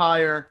Sabres would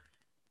hire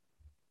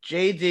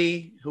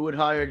JD, who would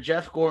hire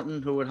Jeff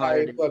Gordon, who would hire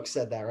Larry Brooks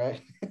said that,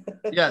 right?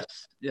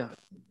 Yes. Yeah.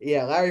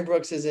 Yeah, Larry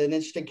Brooks is an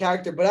interesting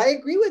character, but I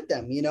agree with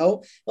them.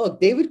 Look,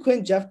 David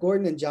Quinn, Jeff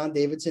Gordon, and John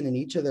Davidson in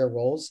each of their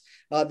roles,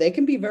 they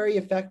can be very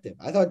effective.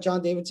 I thought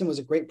John Davidson was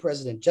a great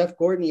president. Jeff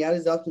Gordon, he had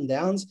his ups and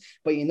downs,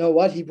 but you know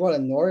what? He brought a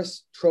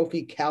Norris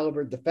Trophy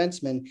caliber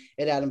defenseman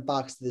and Adam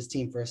Fox to this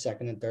team for a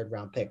second and third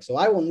round pick. So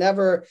I will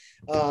never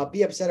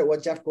be upset at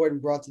what Jeff Gordon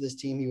brought to this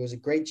team. He was a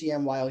great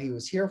GM while he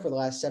was here for the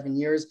last 7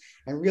 years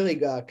and really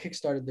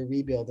kickstarted the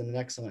rebuild in an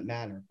excellent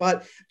manner.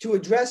 But to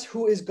address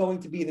who is going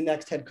to be the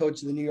next head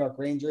coach of the New York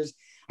Rangers,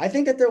 I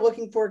think that they're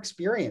looking for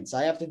experience.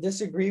 I have to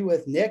disagree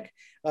with Nick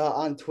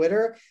on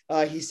Twitter.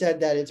 He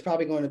said that it's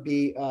probably going to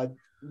be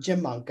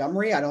Jim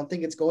Montgomery. I don't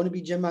think it's going to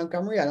be Jim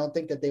Montgomery. I don't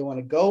think that they want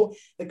to go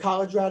the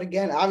college route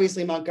again.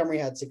 Obviously, Montgomery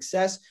had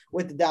success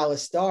with the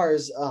Dallas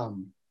Stars,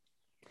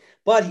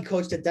 but he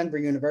coached at Denver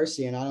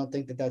University, and I don't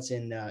think that that's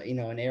in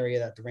an area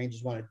that the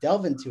Rangers want to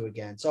delve into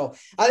again. So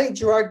I think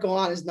Gerard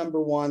Gallant is number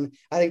one.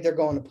 I think they're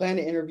going to plan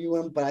to interview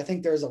him, but I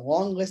think there's a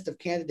long list of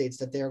candidates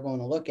that they are going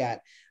to look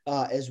at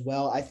as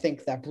well. I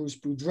think that Bruce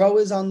Boudreau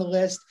is on the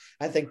list.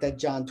 I think that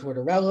John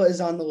Tortorella is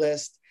on the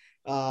list.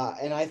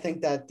 And I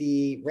think that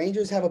the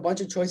Rangers have a bunch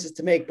of choices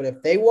to make, but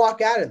if they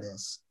walk out of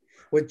this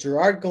with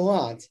Gerard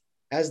Gallant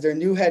as their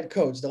new head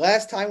coach, the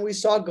last time we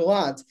saw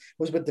Gallant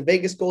was with the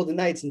Vegas Golden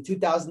Knights in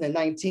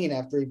 2019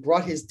 after he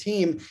brought his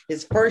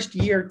first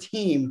year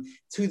team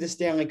to the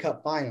Stanley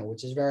Cup final,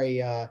 which is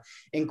very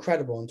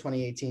incredible in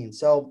 2018.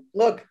 So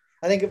look,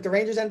 I think if the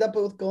Rangers end up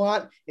with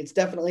Gallant, it's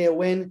definitely a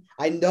win.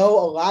 I know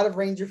a lot of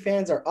Ranger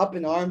fans are up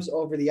in arms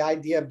over the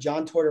idea of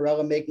John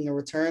Tortorella making a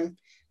return.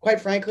 Quite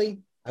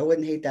frankly, I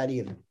wouldn't hate that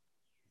either.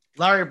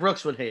 Larry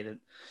Brooks would hate it.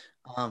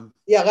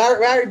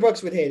 Larry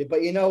Brooks would hate it,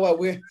 but you know what?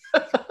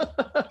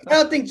 I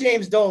don't think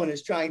James Dolan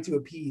is trying to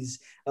appease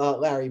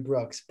Larry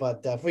Brooks,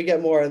 but if we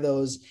get more of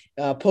those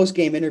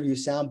post-game interview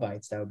sound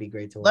bites, that would be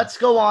great to watch. Let's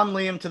go on,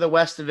 Liam, to the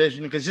West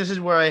Division, because this is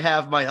where I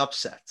have my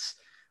upsets.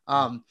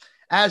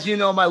 As you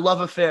know, my love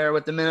affair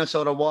with the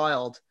Minnesota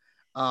Wild.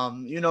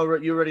 You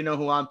already know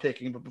who I'm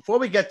picking, but before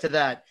we get to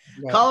that,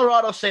 right.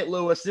 Colorado, St.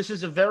 Louis, this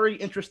is a very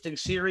interesting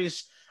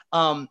series.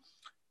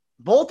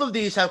 Both of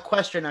these have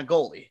question at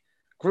goalie.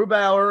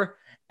 Grubauer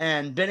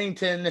and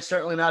Binnington is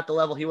certainly not the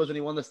level he was when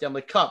he won the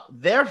Stanley Cup.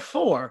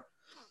 Therefore,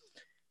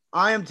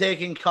 I am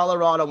taking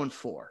Colorado in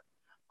 4.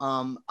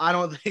 I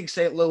don't think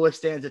St. Louis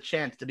stands a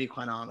chance, to be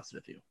quite honest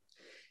with you.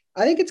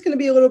 I think it's going to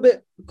be a little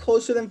bit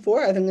closer than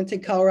 4. I think I'm going to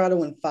take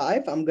Colorado in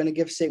 5. I'm going to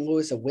give St.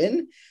 Louis a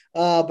win.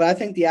 But I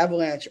think the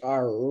Avalanche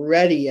are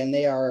ready, and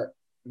they are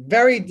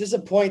very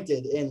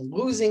disappointed in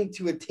losing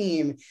to a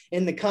team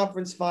in the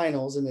conference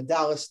finals in the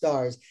Dallas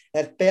Stars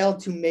that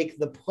failed to make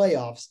the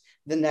playoffs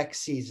the next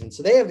season.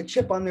 So they have a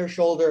chip on their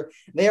shoulder.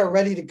 They are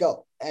ready to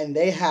go. And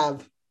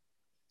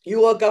you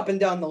look up and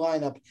down the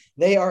lineup,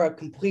 they are a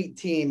complete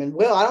team. And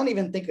I don't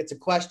even think it's a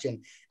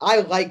question.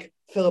 I like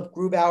Philip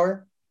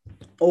Grubauer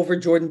over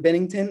Jordan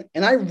Binnington.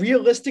 And I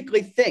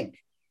realistically think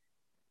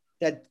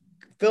that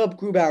Philip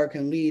Grubauer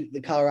can lead the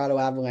Colorado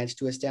Avalanche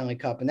to a Stanley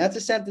Cup. And that's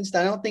a sentence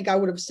that I don't think I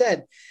would have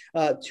said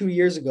 2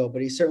 years ago,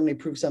 but he certainly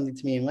proved something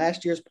to me in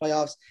last year's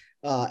playoffs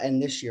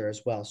and this year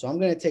as well. So I'm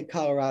going to take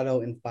Colorado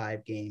in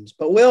 5 games.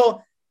 But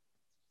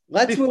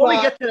let's Before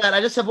we get to that,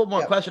 I just have one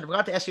more question. I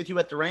forgot to ask you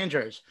at the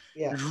Rangers.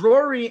 Yeah.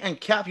 Drury and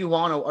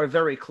Capuano are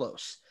very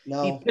close.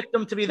 No. He picked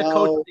them to be the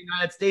coach of the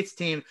United States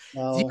team.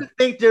 No. Do you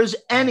think there's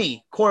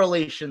any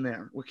correlation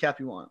there with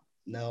Capuano?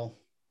 No.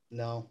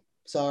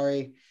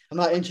 Sorry. I'm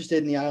not interested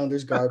in the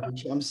Islanders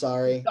garbage. I'm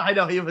sorry. I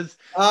know he was.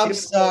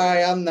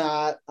 Sorry. I'm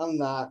not.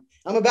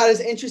 I'm about as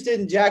interested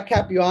in Jack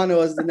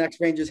Capuano as the next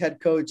Rangers head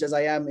coach as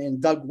I am in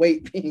Doug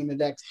Waite being the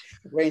next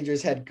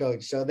Rangers head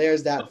coach. So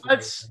there's that.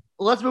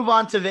 Let's move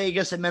on to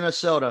Vegas and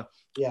Minnesota.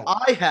 Yeah.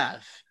 I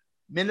have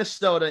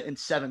Minnesota in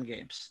 7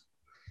 games.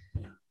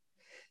 I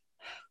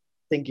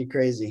think you're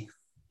crazy.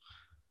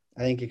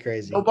 I think you're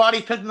crazy.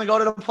 Nobody picked them to go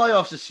to the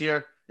playoffs this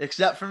year,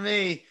 except for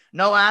me.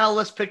 No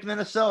analyst picked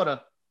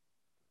Minnesota.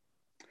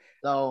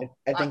 So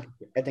I think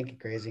you're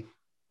crazy.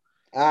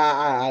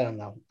 I don't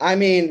know. I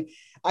mean,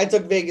 I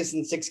took Vegas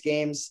in 6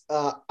 games.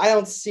 I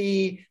don't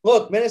see.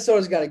 Look,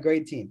 Minnesota's got a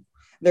great team.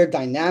 They're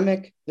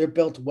dynamic. They're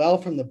built well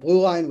from the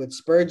blue line with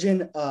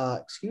Spurgeon.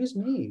 Excuse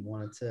me,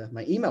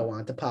 my email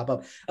wanted to pop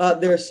up.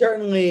 They're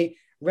certainly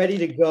ready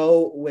to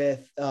go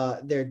with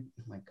their.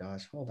 Oh my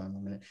gosh, hold on a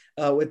minute.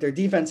 With their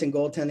defense and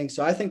goaltending,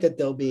 so I think that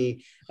they'll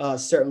be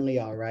certainly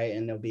all right,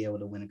 and they'll be able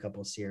to win a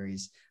couple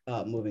series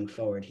moving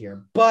forward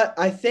here. But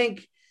I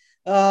think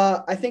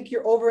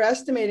you're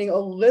overestimating a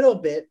little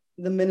bit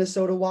the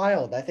Minnesota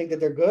Wild. I think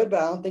that they're good, but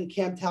I don't think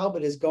Cam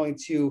Talbot is going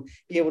to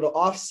be able to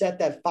offset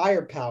that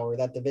firepower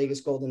that the Vegas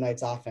Golden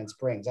Knights offense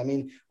brings. I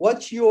mean,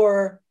 what's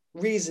your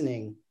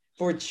reasoning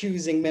for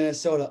choosing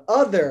Minnesota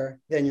other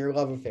than your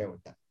love affair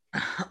with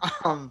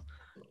them?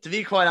 To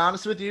be quite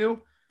honest with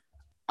you,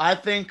 I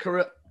think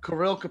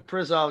Kirill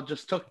Kaprizov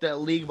just took that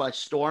league by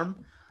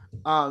storm.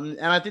 And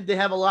I think they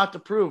have a lot to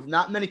prove.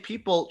 Not many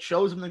people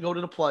chose them to go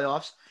to the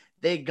playoffs.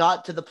 They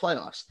got to the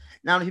playoffs.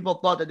 Now, people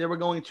thought that they were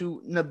going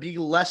to be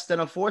less than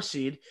a 4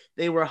 seed.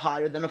 They were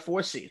higher than a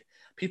 4 seed.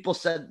 People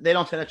said they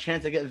don't stand a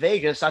chance to get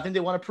Vegas. I think they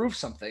want to prove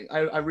something.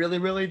 I really,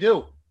 really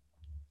do.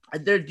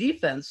 Their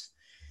defense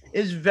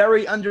is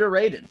very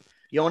underrated.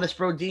 Jonas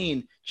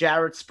Brodin,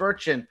 Jared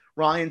Spurgeon,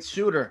 Ryan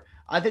Suter.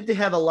 I think they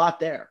have a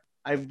lot there.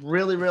 I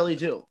really, really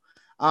do.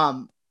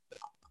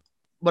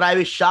 Would I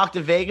be shocked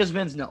if Vegas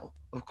wins? No,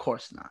 of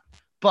course not.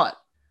 But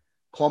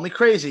call me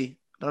crazy,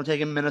 but I'm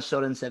taking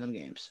Minnesota in 7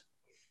 games.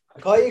 I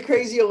call you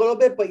crazy a little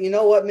bit, but you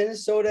know what?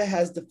 Minnesota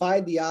has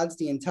defied the odds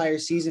the entire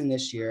season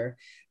this year.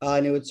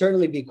 And it would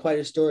certainly be quite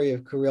a story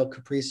if Kirill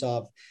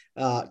Kaprizov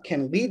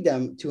can lead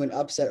them to an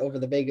upset over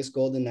the Vegas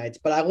Golden Knights.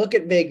 But I look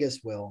at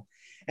Vegas, Will,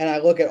 and I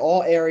look at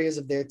all areas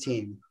of their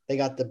team. They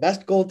got the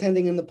best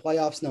goaltending in the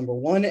playoffs, number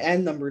 1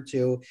 and number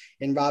 2,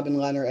 in Robin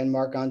Lehner and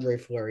Marc-Andre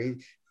Fleury.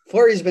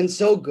 Fleury's been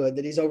so good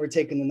that he's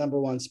overtaken the number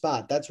 1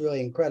 spot. That's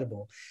really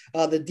incredible.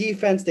 The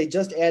defense, they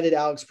just added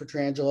Alex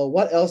Pietrangelo.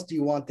 What else do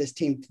you want this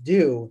team to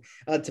do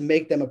to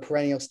make them a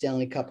perennial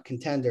Stanley Cup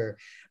contender?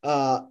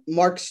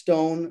 Mark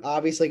Stone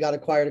obviously got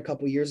acquired a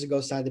couple years ago,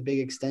 signed a big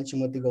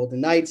extension with the Golden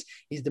Knights.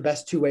 He's the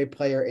best 2-way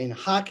player in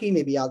hockey,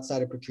 maybe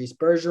outside of Patrice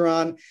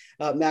Bergeron.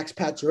 Max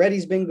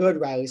Pacioretty's been good.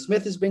 Riley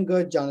Smith has been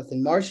good.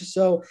 Jonathan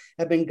Marchessault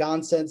have been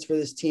godsends for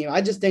this team. I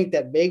just think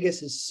that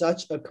Vegas is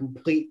such a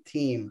complete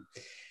team.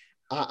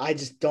 I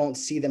just don't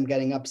see them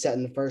getting upset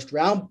in the first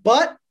round.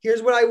 But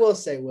here's what I will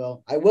say,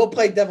 Will. I will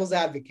play devil's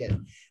advocate.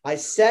 I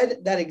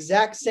said that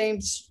exact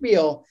same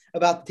spiel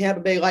about the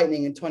Tampa Bay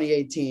Lightning in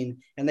 2018,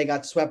 and they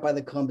got swept by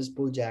the Columbus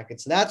Blue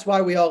Jackets. So that's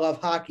why we all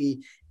love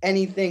hockey.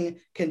 Anything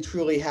can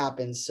truly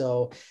happen.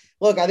 So,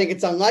 look, I think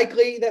it's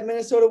unlikely that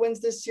Minnesota wins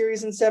this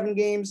series in 7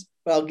 games,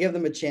 but I'll give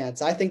them a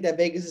chance. I think that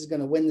Vegas is going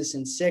to win this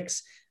in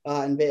 6.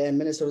 And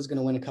Minnesota's going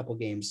to win a couple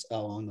games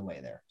along the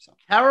way there. So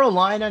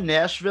Carolina,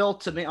 Nashville,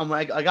 to me,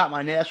 I got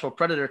my Nashville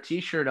Predator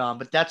T-shirt on,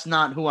 but that's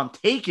not who I'm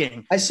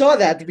taking. I saw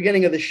that at the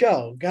beginning of the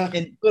show. Got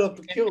a little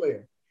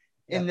peculiar.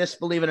 In this,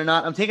 believe it or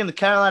not, I'm taking the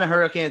Carolina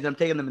Hurricanes, and I'm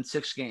taking them in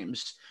 6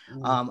 games.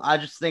 I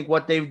just think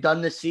what they've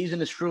done this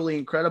season is truly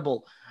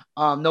incredible.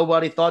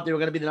 Nobody thought they were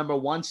going to be the number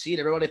 1 seed.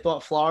 Everybody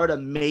thought Florida,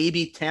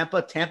 maybe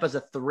Tampa. Tampa's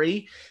a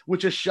 3,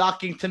 which is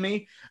shocking to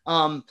me.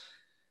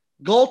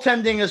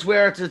 Goaltending is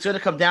where it's going to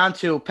come down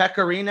to.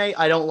 Pecorine,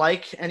 I don't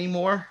like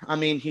anymore. I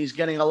mean, he's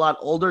getting a lot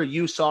older.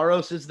 Yu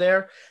Saros is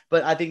there.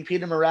 But I think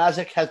Peter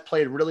Mrazek has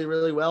played really,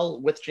 really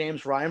well with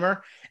James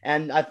Reimer.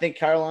 And I think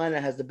Carolina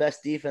has the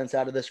best defense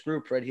out of this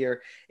group right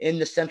here in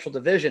the Central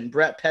Division.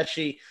 Brett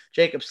Pesce,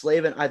 Jacob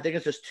Slavin, I think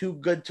it's just too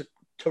good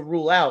to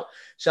rule out.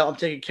 So I'm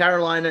taking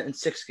Carolina in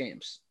 6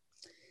 games.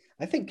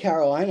 I think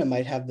Carolina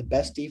might have the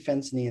best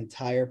defense in the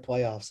entire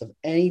playoffs of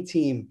any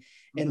team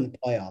in the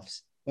playoffs.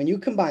 When you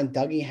combine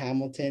Dougie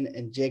Hamilton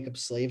and Jacob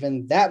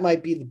Slavin, that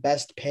might be the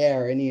best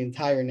pair in the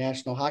entire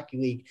National Hockey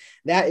League.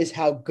 That is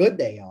how good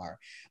they are.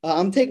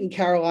 I'm taking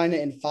Carolina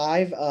in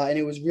 5, and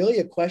it was really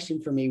a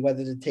question for me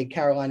whether to take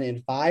Carolina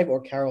in 5 or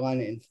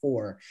Carolina in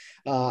 4.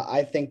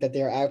 I think that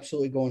they're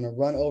absolutely going to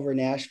run over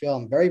Nashville.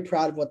 I'm very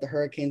proud of what the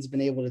Hurricanes have been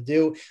able to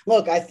do.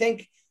 Look, I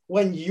think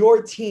when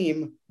your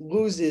team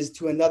loses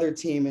to another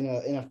team in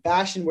a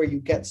fashion where you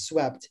get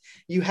swept,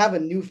 you have a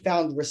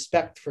newfound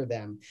respect for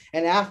them.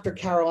 And after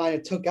Carolina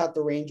took out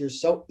the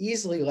Rangers so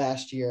easily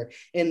last year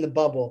in the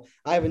bubble,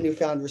 I have a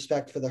newfound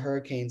respect for the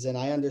Hurricanes, and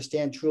I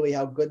understand truly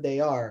how good they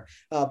are,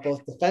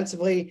 both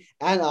defensively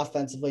and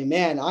offensively.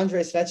 Man,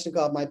 Andrei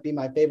Svechnikov might be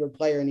my favorite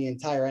player in the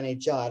entire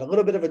NHL. I had a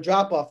little bit of a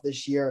drop-off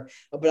this year,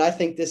 but I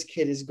think this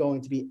kid is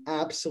going to be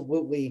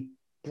absolutely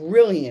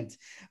brilliant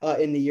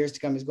in the years to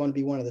come. He's going to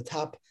be one of the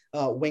top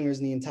wingers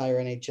in the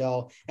entire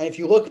NHL. And if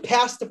you look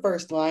past the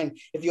first line,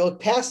 if you look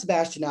past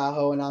Sebastian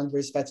Aho and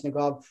Andrei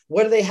Svechnikov,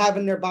 what do they have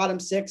in their bottom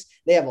 6?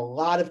 They have a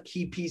lot of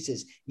key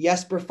pieces.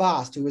 Jesper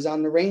Fast, who was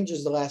on the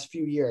Rangers the last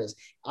few years.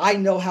 I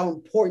know how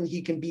important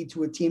he can be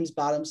to a team's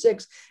bottom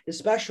 6,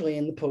 especially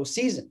in the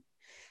postseason.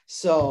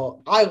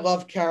 So I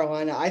love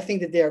Carolina. I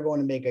think that they are going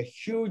to make a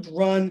huge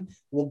run.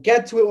 We'll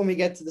get to it when we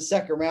get to the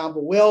second round,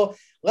 but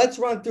let's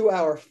run through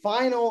our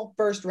final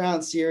first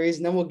round series,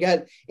 and then we'll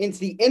get into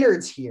the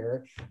innards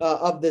here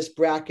of this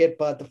bracket.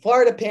 But the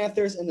Florida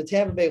Panthers and the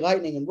Tampa Bay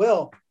Lightning, and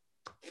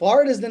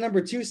Florida is the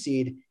number 2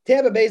 seed.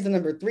 Tampa Bay is the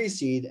number 3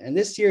 seed, and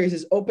this series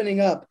is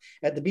opening up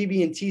at the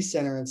BB&T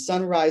Center in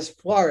Sunrise,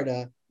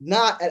 Florida,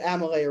 not at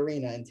Amalie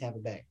Arena in Tampa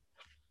Bay.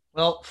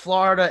 Well,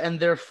 Florida and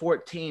their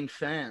 14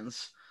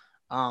 fans,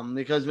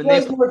 because when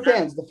there's more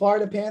fans, the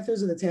Florida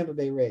Panthers or the Tampa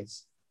Bay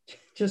Rays?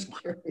 Just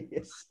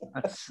curious.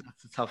 That's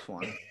a tough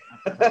one.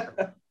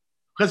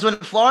 Because when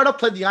Florida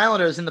played the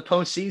Islanders in the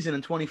postseason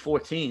in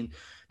 2014,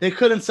 they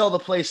couldn't sell the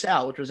place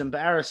out, which was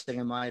embarrassing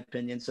in my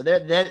opinion. So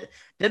them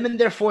and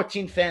their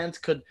 14 fans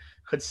could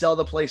sell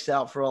the place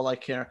out for all I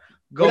care.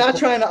 We're not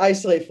trying to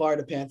isolate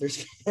Florida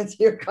Panthers fans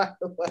here, by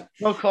the way.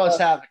 Don't cause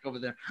havoc over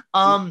there.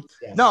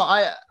 Yes. No,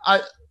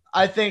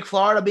 I think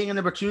Florida being a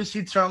number 2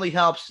 seed certainly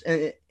helps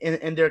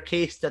in their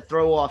case to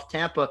throw off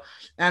Tampa,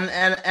 and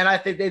I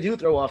think they do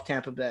throw off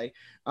Tampa Bay.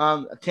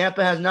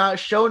 Tampa has not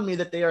shown me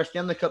that they are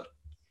Stanley Cup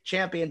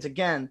champions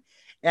again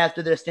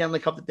after their Stanley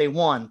Cup that they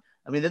won.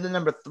 I mean, they're the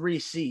number 3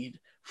 seed.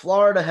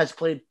 Florida has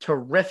played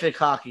terrific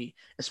hockey,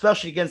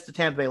 especially against the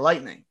Tampa Bay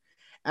Lightning,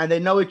 and they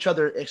know each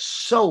other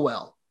so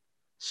well.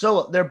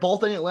 So they're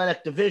both in the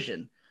Atlantic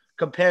Division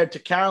compared to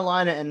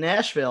Carolina and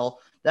Nashville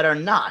that are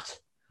not.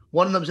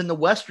 One of them's in the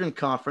Western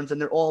Conference,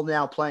 and they're all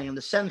now playing in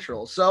the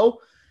Central.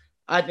 So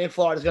I think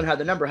Florida's going to have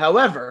the number.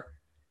 However,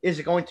 is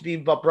it going to be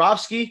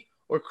Bobrovsky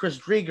or Chris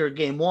Driedger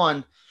game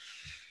 1?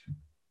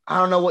 I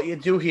don't know what you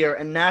do here,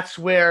 and that's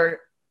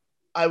where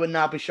I would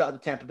not be shocked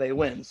if Tampa Bay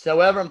wins.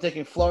 However, I'm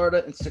taking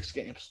Florida in 6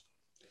 games.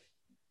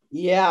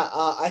 Yeah,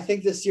 I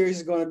think this series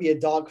is going to be a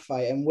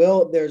dogfight. And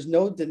there's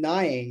no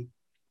denying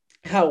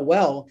how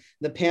well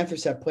the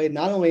Panthers have played,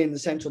 not only in the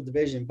Central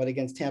Division, but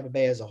against Tampa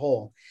Bay as a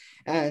whole.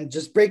 And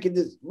just breaking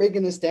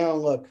this down,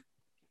 look,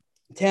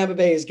 Tampa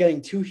Bay is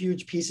getting 2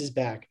 huge pieces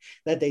back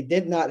that they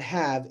did not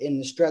have in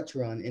the stretch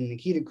run in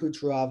Nikita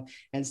Kucherov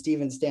and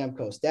Steven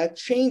Stamkos. That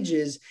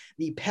changes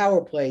the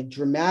power play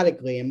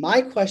dramatically. And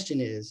my question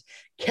is,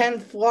 can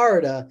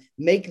Florida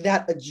make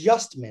that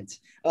adjustment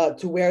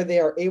to where they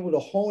are able to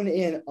hone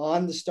in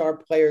on the star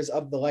players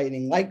of the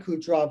Lightning, like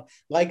Kucherov,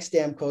 like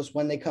Stamkos,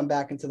 when they come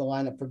back into the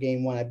lineup for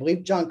game 1? I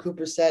believe John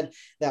Cooper said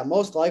that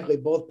most likely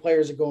both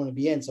players are going to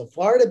be in. So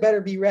Florida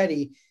better be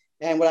ready.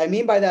 And what I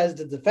mean by that is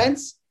the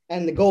defense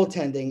and the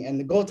goaltending. And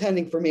the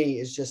goaltending for me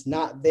is just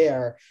not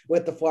there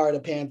with the Florida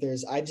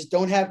Panthers. I just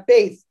don't have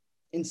faith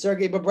in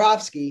Sergei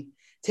Bobrovsky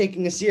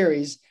taking a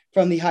series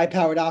from the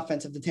high-powered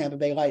offense of the Tampa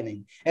Bay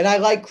Lightning. And I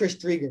like Chris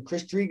Driedger.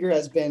 Chris Driedger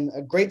has been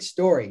a great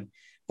story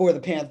for the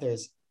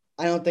Panthers.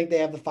 I don't think they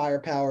have the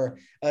firepower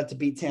to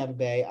beat Tampa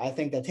Bay. I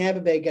think that Tampa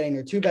Bay, getting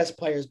their 2 best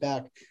players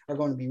back, are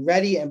going to be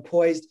ready and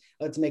poised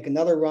to make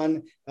another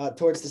run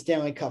towards the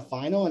Stanley Cup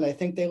final. And I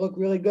think they look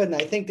really good. And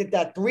I think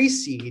that 3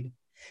 seed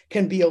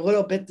can be a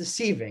little bit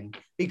deceiving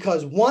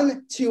because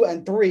 1, 2,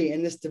 and 3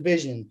 in this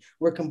division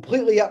were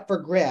completely up for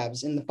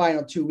grabs in the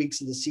final 2 weeks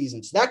of the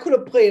season. So that could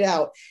have played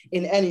out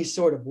in any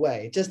sort of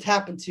way. It just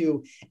happened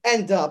to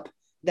end up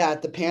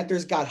that the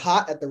Panthers got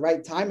hot at the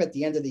right time at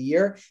the end of the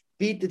year,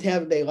 beat the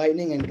Tampa Bay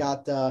Lightning, and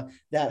got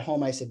that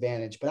home ice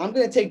advantage. But I'm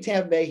going to take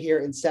Tampa Bay here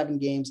in 7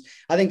 games.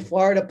 I think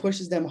Florida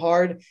pushes them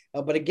hard.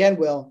 But again,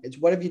 Will, it's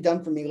what have you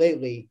done for me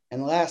lately?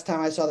 And the last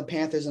time I saw the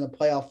Panthers in a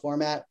playoff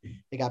format,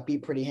 they got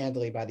beat pretty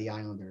handily by the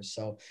Islanders.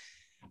 So,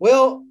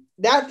 Will,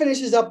 that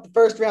finishes up the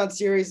first round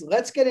series.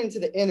 Let's get into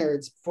the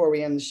innards before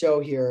we end the show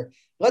here.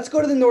 Let's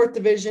go to the North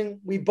Division.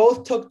 We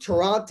both took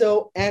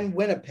Toronto and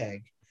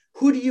Winnipeg.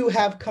 Who do you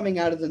have coming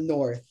out of the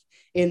North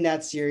in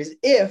that series,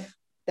 if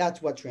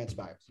that's what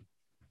transpires?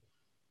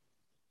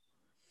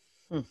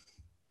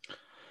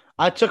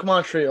 I took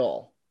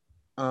Montreal.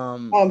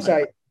 I'm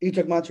sorry. You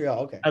took Montreal.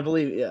 Okay. I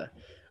believe, yeah.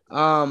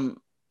 I'm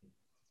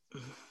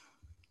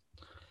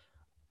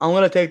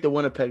going to take the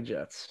Winnipeg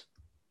Jets.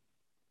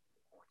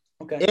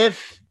 Okay.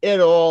 If it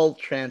all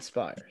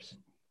transpires.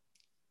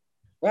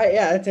 Right.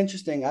 Yeah, that's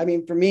interesting. I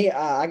mean, for me,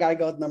 I got to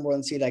go with number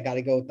 1 seed. I got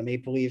to go with the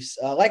Maple Leafs.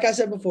 Like I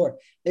said before,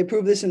 they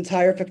proved this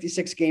entire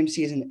 56-game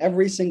season,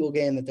 every single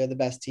game, that they're the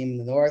best team in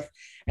the North.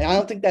 And I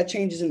don't think that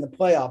changes in the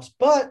playoffs.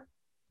 But,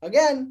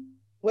 again,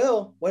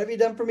 Will, what have you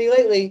done for me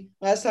lately?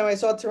 Last time I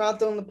saw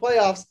Toronto in the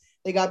playoffs,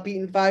 they got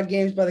beaten 5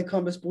 games by the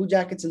Columbus Blue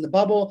Jackets in the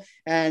bubble.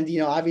 And,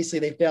 obviously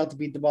they failed to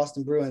beat the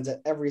Boston Bruins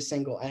at every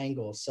single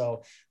angle.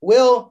 So,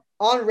 Will,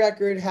 on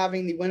record,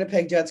 having the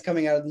Winnipeg Jets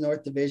coming out of the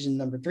North Division,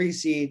 number 3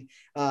 seed,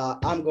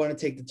 I'm going to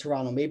take the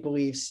Toronto Maple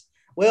Leafs.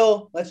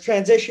 Will, let's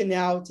transition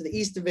now to the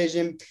East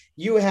Division.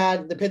 You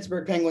had the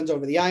Pittsburgh Penguins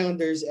over the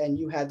Islanders, and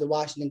you had the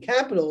Washington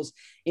Capitals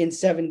in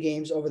 7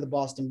 games over the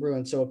Boston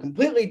Bruins. So a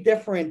completely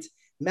different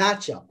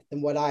matchup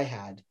than what I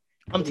had.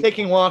 I'm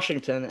taking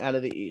Washington out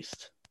of the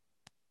East.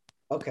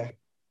 Okay.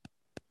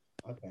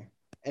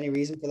 Any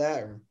reason for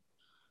that?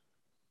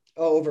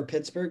 Over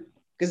Pittsburgh?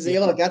 Because,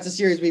 look, that's a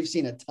series we've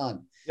seen a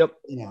ton. Yep.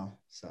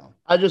 So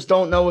I just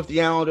don't know if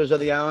the Islanders are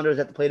the Islanders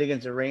that played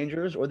against the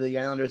Rangers or the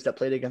Islanders that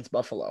played against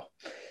Buffalo.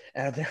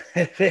 And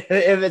if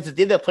it's the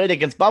team that played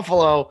against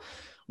Buffalo,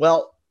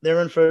 well,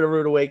 they're in for a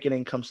rude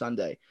awakening come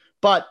Sunday.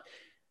 But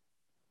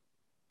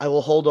I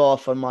will hold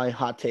off on my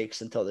hot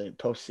takes until the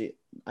postseason.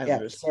 yeah,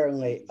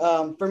 certainly.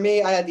 For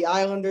me, I had the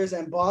Islanders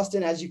and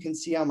Boston, as you can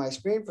see on my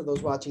screen for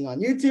those watching on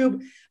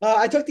YouTube.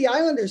 I took the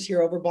Islanders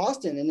here over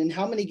Boston. And in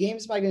how many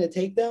games am I going to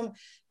take them?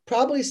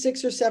 Probably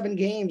 6 or 7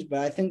 games, but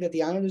I think that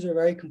the Islanders are a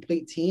very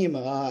complete team,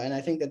 and I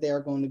think that they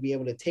are going to be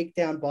able to take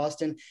down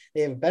Boston.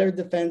 They have a better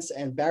defense,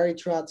 and Barry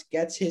Trotz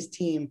gets his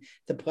team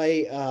to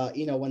play,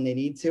 when they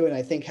need to. And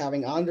I think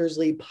having Anders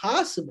Lee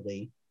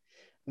possibly,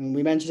 and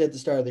we mentioned at the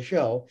start of the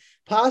show,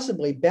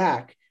 possibly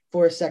back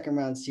for a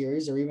second-round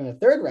series or even a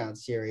third-round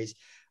series,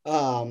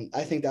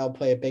 I think that'll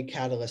play a big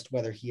catalyst,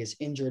 whether he is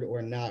injured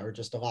or not, or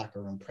just a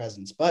locker room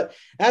presence. But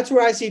that's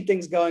where I see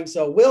things going.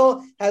 So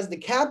Will has the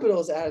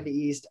Capitals out of the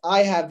East. I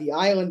have the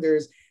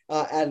Islanders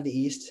out of the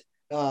East.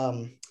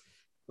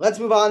 Let's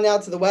move on now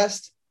to the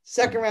West.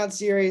 Second round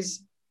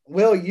series.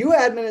 Will, you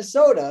had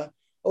Minnesota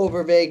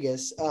over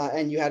Vegas,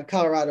 and you had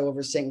Colorado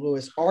over St.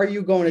 Louis. Are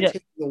you going to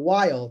take the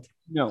Wild?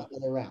 No.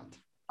 Another round?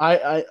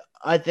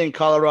 I think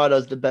Colorado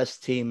is the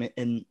best team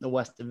in the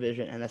West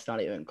Division, and that's not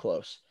even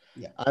close.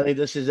 Yeah. I think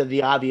this is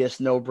the obvious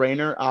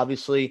no-brainer.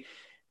 Obviously,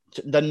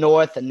 the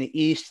North and the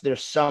East,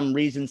 there's some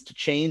reasons to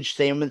change.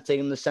 Same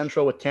in the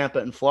Central with Tampa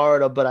and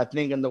Florida, but I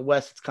think in the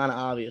West, it's kind of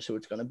obvious who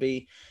it's going to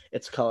be.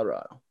 It's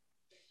Colorado.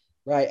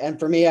 Right. And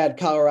for me, I had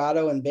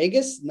Colorado and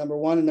Vegas, number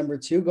 1 and number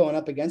 2, going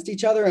up against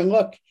each other. And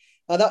look,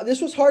 this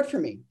was hard for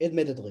me,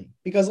 admittedly,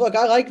 because, look,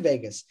 I like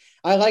Vegas.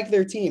 I like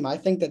their team. I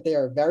think that they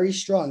are very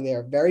strong. They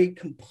are very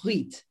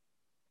complete.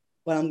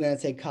 But I'm going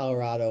to take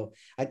Colorado.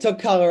 I took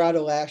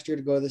Colorado last year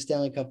to go to the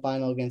Stanley Cup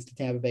final against the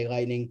Tampa Bay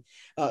Lightning.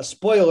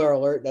 Spoiler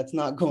alert, that's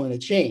not going to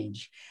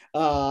change.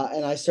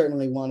 And I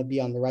certainly want to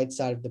be on the right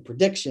side of the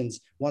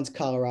predictions once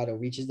Colorado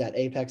reaches that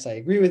apex. I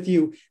agree with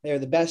you. They're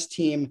the best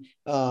team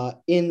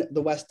in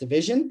the West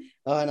Division,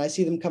 and I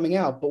see them coming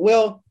out. But,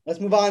 Will,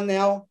 let's move on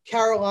now.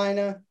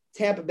 Carolina,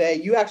 Tampa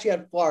Bay. You actually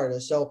had Florida,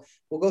 so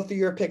we'll go through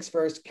your picks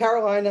first.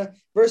 Carolina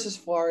versus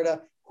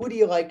Florida. Who do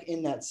you like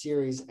in that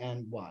series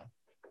and why?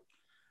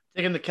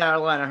 Taking the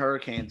Carolina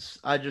Hurricanes.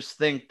 I just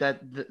think that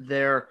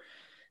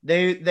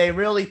they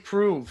really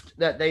proved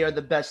that they are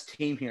the best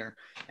team here,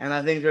 and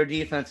I think their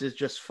defense is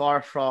just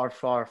far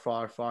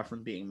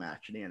from being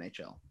matched in the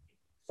NHL.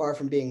 Far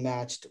from being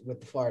matched with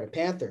the Florida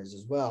Panthers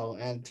as well.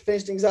 And to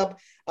finish things up,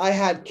 I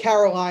had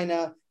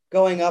Carolina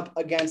going up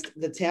against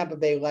the Tampa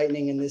Bay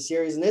Lightning in this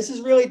series, and this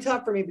is really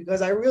tough for me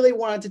because I really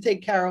wanted to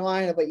take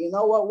Carolina, but you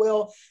know what,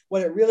 Will?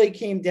 What it really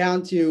came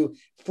down to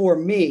for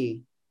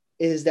me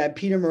is that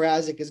Peter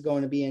Mrazek is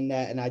going to be in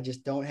net, and I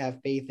just don't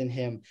have faith in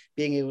him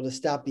being able to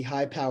stop the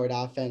high-powered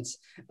offense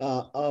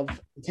of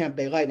the Tampa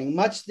Bay Lightning,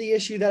 much the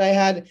issue that I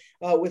had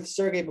with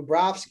Sergei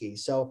Bobrovsky.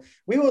 So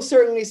we will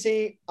certainly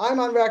see. I'm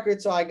on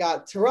record, so I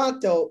got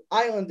Toronto,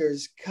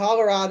 Islanders,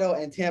 Colorado,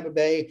 and Tampa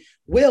Bay.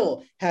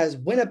 Will has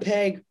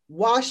Winnipeg,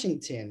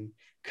 Washington,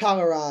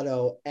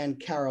 Colorado, and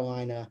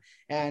Carolina,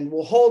 and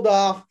we'll hold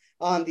off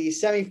on the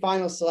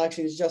semifinal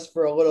selections just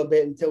for a little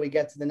bit until we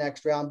get to the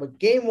next round. But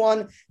game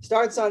 1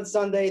 starts on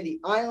Sunday. The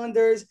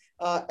Islanders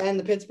and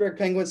the Pittsburgh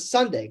Penguins.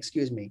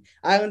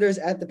 Islanders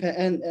at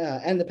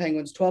and the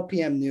Penguins, 12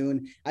 p.m.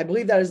 noon. I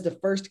believe that is the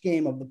first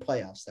game of the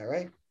playoffs. Is that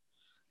right?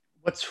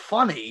 What's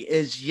funny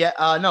is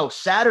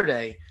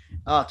Saturday,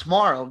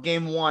 tomorrow,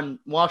 game 1,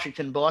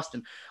 Washington,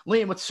 Boston.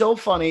 Liam, what's so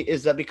funny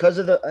is that because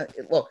of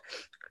look,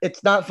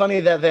 it's not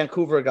funny that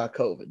Vancouver got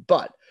COVID,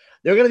 but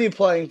they're going to be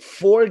playing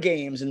 4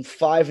 games in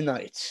 5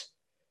 nights.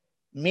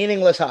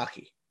 Meaningless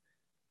hockey.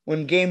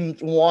 When game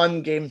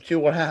 1, game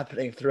 2 are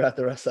happening throughout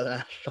the rest of the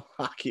National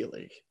Hockey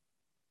League.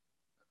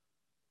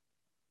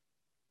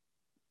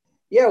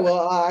 Yeah,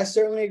 well, I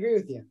certainly agree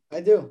with you.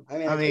 I do.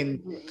 I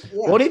mean,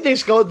 what do you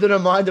think's going through the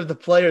mind of the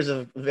players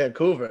of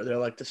Vancouver? They're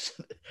like this.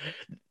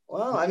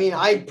 Well, I mean,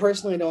 I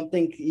personally don't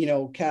think,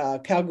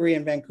 Calgary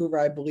and Vancouver,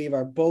 I believe,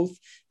 are both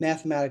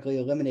mathematically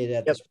eliminated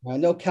at this point. I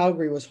know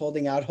Calgary was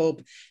holding out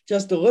hope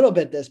just a little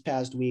bit this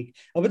past week,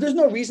 but there's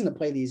no reason to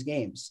play these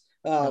games,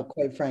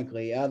 quite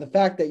frankly. The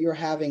fact that you're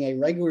having a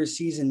regular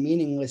season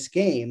meaningless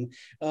game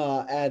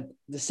at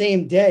the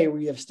same day where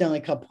you have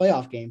Stanley Cup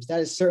playoff games, that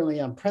is certainly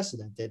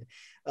unprecedented.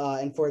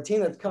 And for a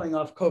team that's coming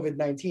off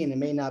COVID-19, it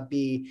may not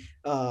be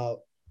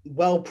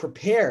well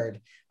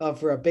prepared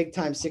for a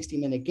big-time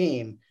 60-minute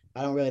game.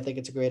 I don't really think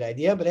it's a great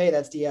idea, but hey,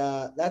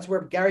 that's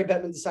where Gary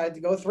Bettman decided to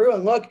go through.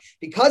 And look,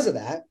 because of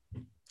that,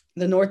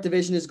 the North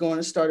Division is going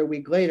to start a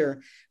week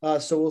later.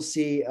 So we'll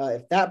see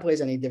if that plays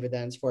any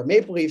dividends for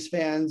Maple Leafs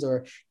fans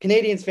or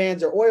Canadiens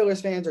fans or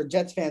Oilers fans or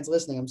Jets fans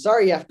listening. I'm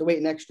sorry you have to wait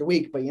an extra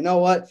week, but you know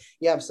what?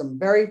 You have some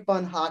very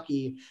fun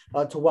hockey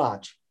to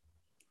watch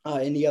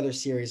in the other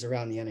series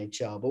around the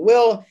NHL. But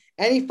Will,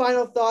 any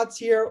final thoughts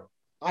here?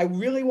 I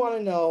really want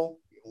to know,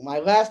 my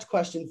last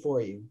question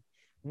for you,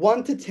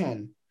 1 to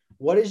 10.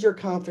 What is your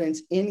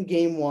confidence in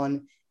game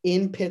 1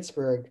 in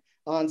Pittsburgh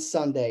on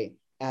Sunday?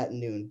 at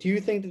noon. Do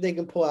you think that they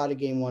can pull out a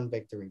game 1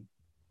 victory?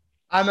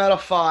 I'm at a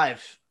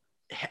 5.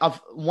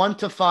 Of 1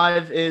 to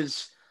 5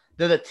 is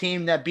they're the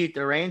team that beat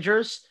the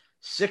Rangers.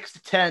 6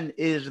 to 10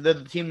 is they're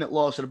the team that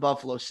lost to the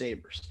Buffalo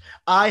Sabres.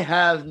 I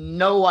have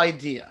no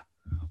idea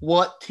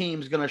what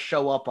team's going to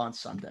show up on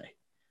Sunday.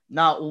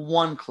 Not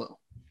one clue.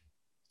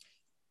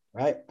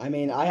 Right. I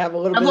mean, I have a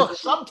little and bit. Look,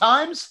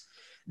 sometimes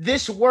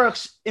this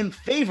works in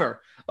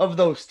favor of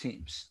those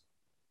teams.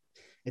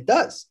 It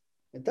does.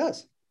 It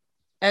does.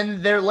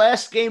 And their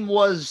last game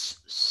was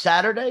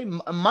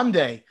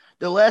Monday.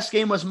 Their last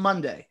game was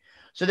Monday.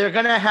 So they're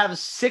going to have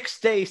 6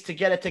 days to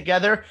get it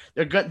together.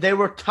 They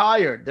were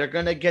tired. They're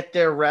going to get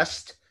their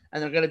rest,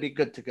 and they're going to be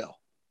good to go.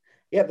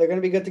 Yep, they're going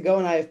to be good to go,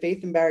 and I have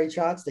faith in Barry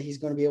Trotz that he's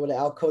going to be able to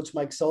outcoach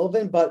Mike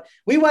Sullivan. But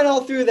we went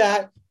all through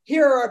that.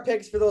 Here are our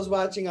picks for those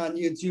watching on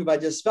YouTube. I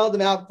just spelled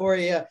them out for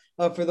you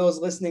for those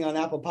listening on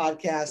Apple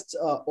Podcasts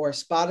or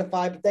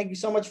Spotify. But thank you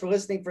so much for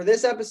listening for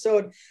this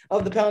episode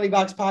of the Penalty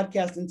Box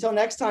Podcast. Until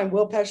next time,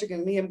 Will Pescic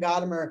and Liam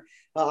Godimer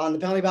on the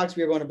Penalty Box.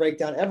 We are going to break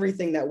down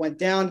everything that went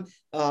down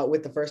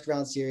with the first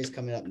round series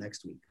coming up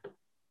next week.